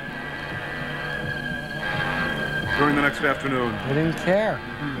 during the next afternoon. They didn't care.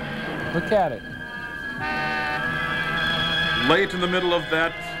 Look at it. Late in the middle of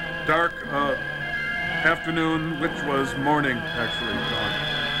that dark afternoon, which was morning, actually.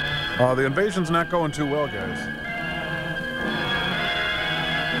 The invasion's not going too well, guys.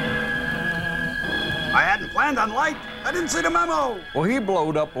 I hadn't planned on light. I didn't see the memo. Well, he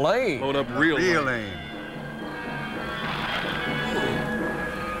blowed up late. Blowed up real late.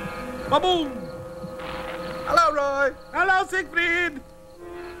 Ba-boom! Hello, Roy. Hello, Siegfried.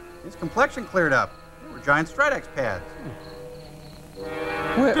 His complexion cleared up. They were giant Stridex pads.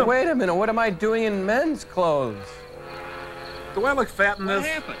 Wait a minute. What am I doing in men's clothes? Do I look fat in this? What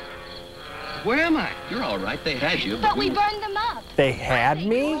happened? Where am I? You're all right. They had you. But we burned them up. They had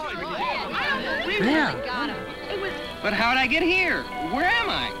me? Yeah. But how'd I get here? Where am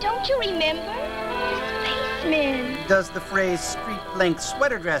I? Don't you remember? Spacemen. Does the phrase street-length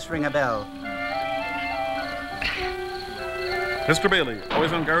sweater dress ring a bell? Mr. Bailey,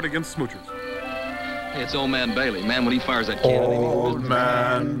 always on guard against smoochers. Hey, it's old man Bailey. Man, when he fires that cannon, Old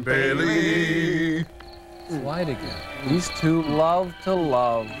man Bailey. Slide again. These two love to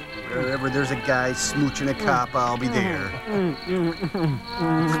love. Wherever there's a guy smooching a cop, I'll be there.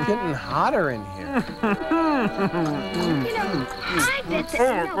 It's getting hotter in here. You know, I bet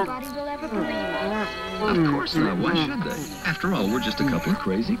that nobody will ever believe us. Of course not. Why should they? After all, we're just a couple of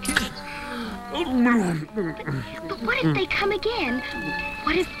crazy kids. But what if they come again?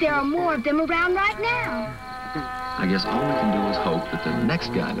 What if there are more of them around right now? I guess all we can do is hope that the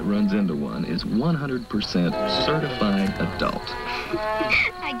next guy that runs into one is 100% certified adult.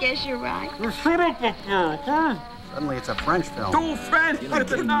 I guess you're right. Shut up up there, huh? Suddenly it's a French film. Too French for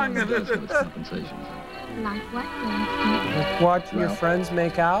the tongue. Like what, Winston? Watching your friends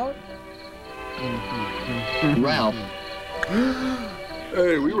make out? Ralph.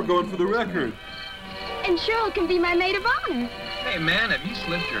 Hey, we were going for the record. And Cheryl can be my maid of honor. Hey, man, have you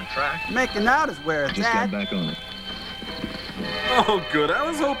slipped your track? Making out is where it's Just at. got back on it. Oh, good. I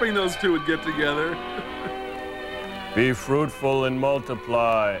was hoping those two would get together. Be fruitful and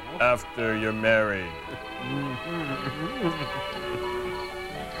multiply after you're married.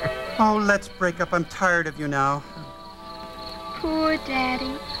 Oh, let's break up. I'm tired of you now. Poor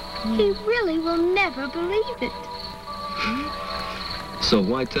Daddy. He really will never believe it. So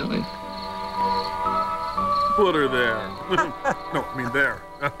why tell him? Put her there. No, I mean there.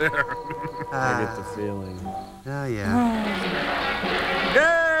 There. I get the feeling. Oh, yeah.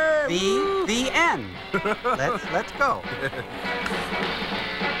 The end. Let's go.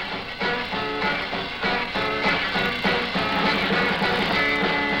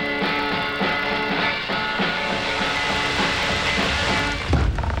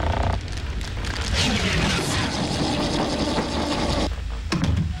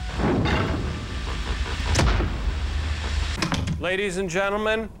 Ladies and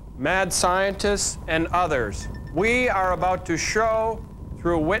gentlemen, mad scientists, and others, we are about to show,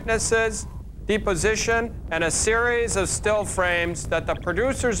 through witnesses, deposition, and a series of still frames that the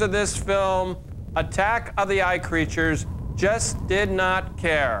producers of this film, Attack of the Eye Creatures, just did not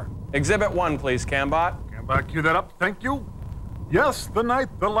care. Exhibit 1, please, Cambot. Cambot, cue that up. Thank you. Yes, the night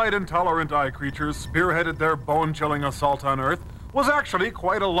the light-intolerant eye creatures spearheaded their bone-chilling assault on Earth was actually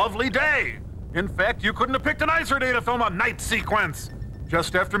quite a lovely day. In fact, you couldn't have picked a nicer day to film a night sequence.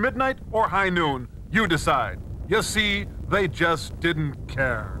 Just after midnight or high noon, you decide. You see, they just didn't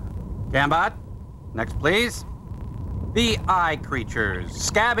care. Gambot, next please. The eye creatures.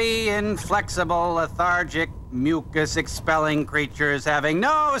 Scabby, inflexible, lethargic, mucus-expelling creatures having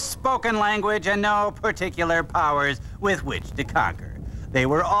no spoken language and no particular powers with which to conquer. They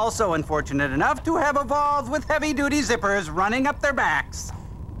were also unfortunate enough to have evolved with heavy-duty zippers running up their backs.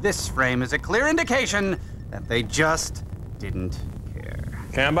 This frame is a clear indication that they just didn't care.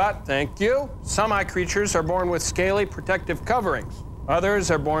 Cambot, thank you. Some eye creatures are born with scaly protective coverings.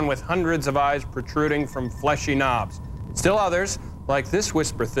 Others are born with hundreds of eyes protruding from fleshy knobs. Still others, like this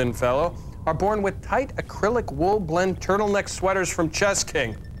whisper-thin fellow, are born with tight acrylic wool blend turtleneck sweaters from Chess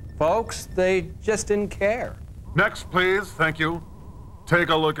King. Folks, they just didn't care. Next, please. Thank you. Take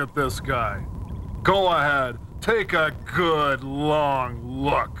a look at this guy. Go ahead. Take a good, long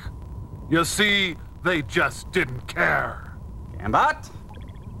look. You see, they just didn't care. Gambot,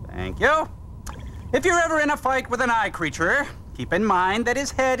 thank you. If you're ever in a fight with an eye creature, keep in mind that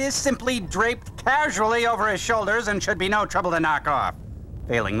his head is simply draped casually over his shoulders and should be no trouble to knock off.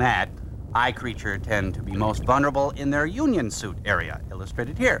 Failing that, eye creature tend to be most vulnerable in their union suit area,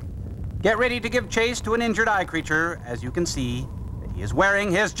 illustrated here. Get ready to give chase to an injured eye creature, as you can see that he is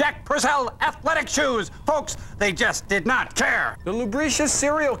wearing his Jack Purcell athletic shoes. Folks, they just did not care. The lubricious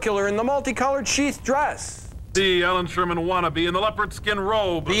serial killer in the multicolored sheath dress. The Alan Sherman wannabe in the leopard skin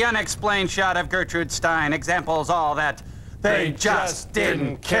robe. The unexplained shot of Gertrude Stein examples all that they just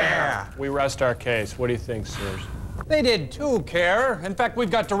didn't care. We rest our case. What do you think, sirs? They did too care. In fact,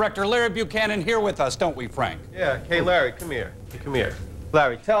 we've got director Larry Buchanan here with us, don't we, Frank? Yeah. Hey, Larry, come here. Come here.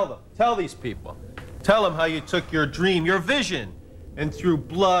 Larry, tell these people. Tell them how you took your dream, your vision, and through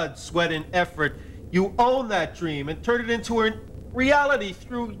blood, sweat, and effort, you owned that dream and turned it into a reality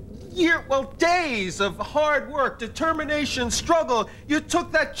through days of hard work, determination, struggle. You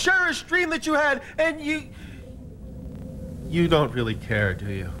took that cherished dream that you had, and you don't really care, do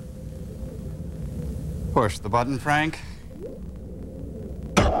you? Push the button, Frank.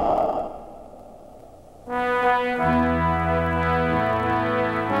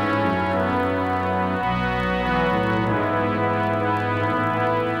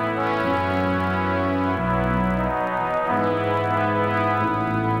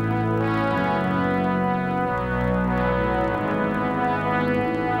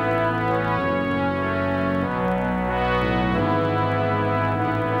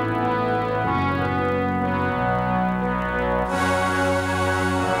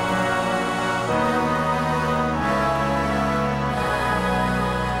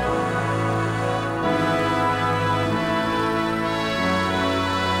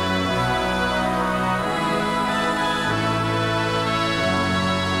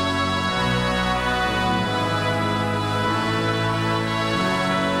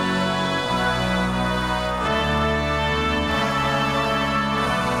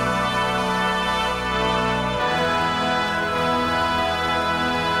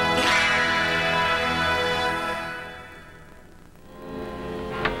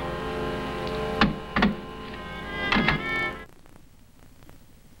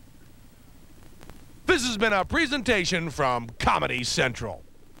 This has been a presentation from Comedy Central.